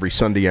each and every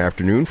Sunday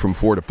afternoon from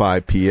 4 to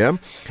 5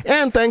 p.m.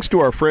 And thanks to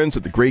our friends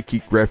at the Great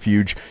Geek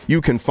Refuge, you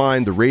can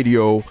find the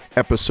radio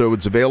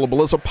episodes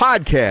available as a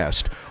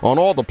podcast on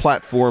all the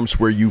platforms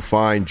where you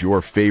find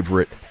your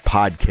favorite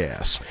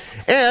podcasts.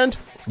 And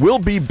we'll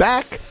be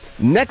back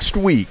next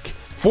week,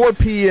 4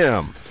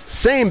 p.m.,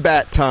 same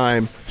bat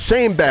time,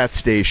 same bat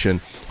station.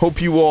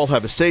 Hope you all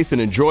have a safe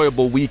and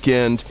enjoyable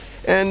weekend.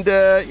 And,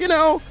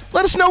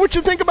 let us know what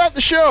you think about the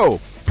show.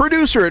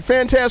 Producer at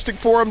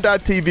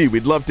fantasticforum.tv.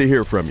 We'd love to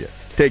hear from you.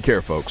 Take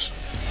care, folks.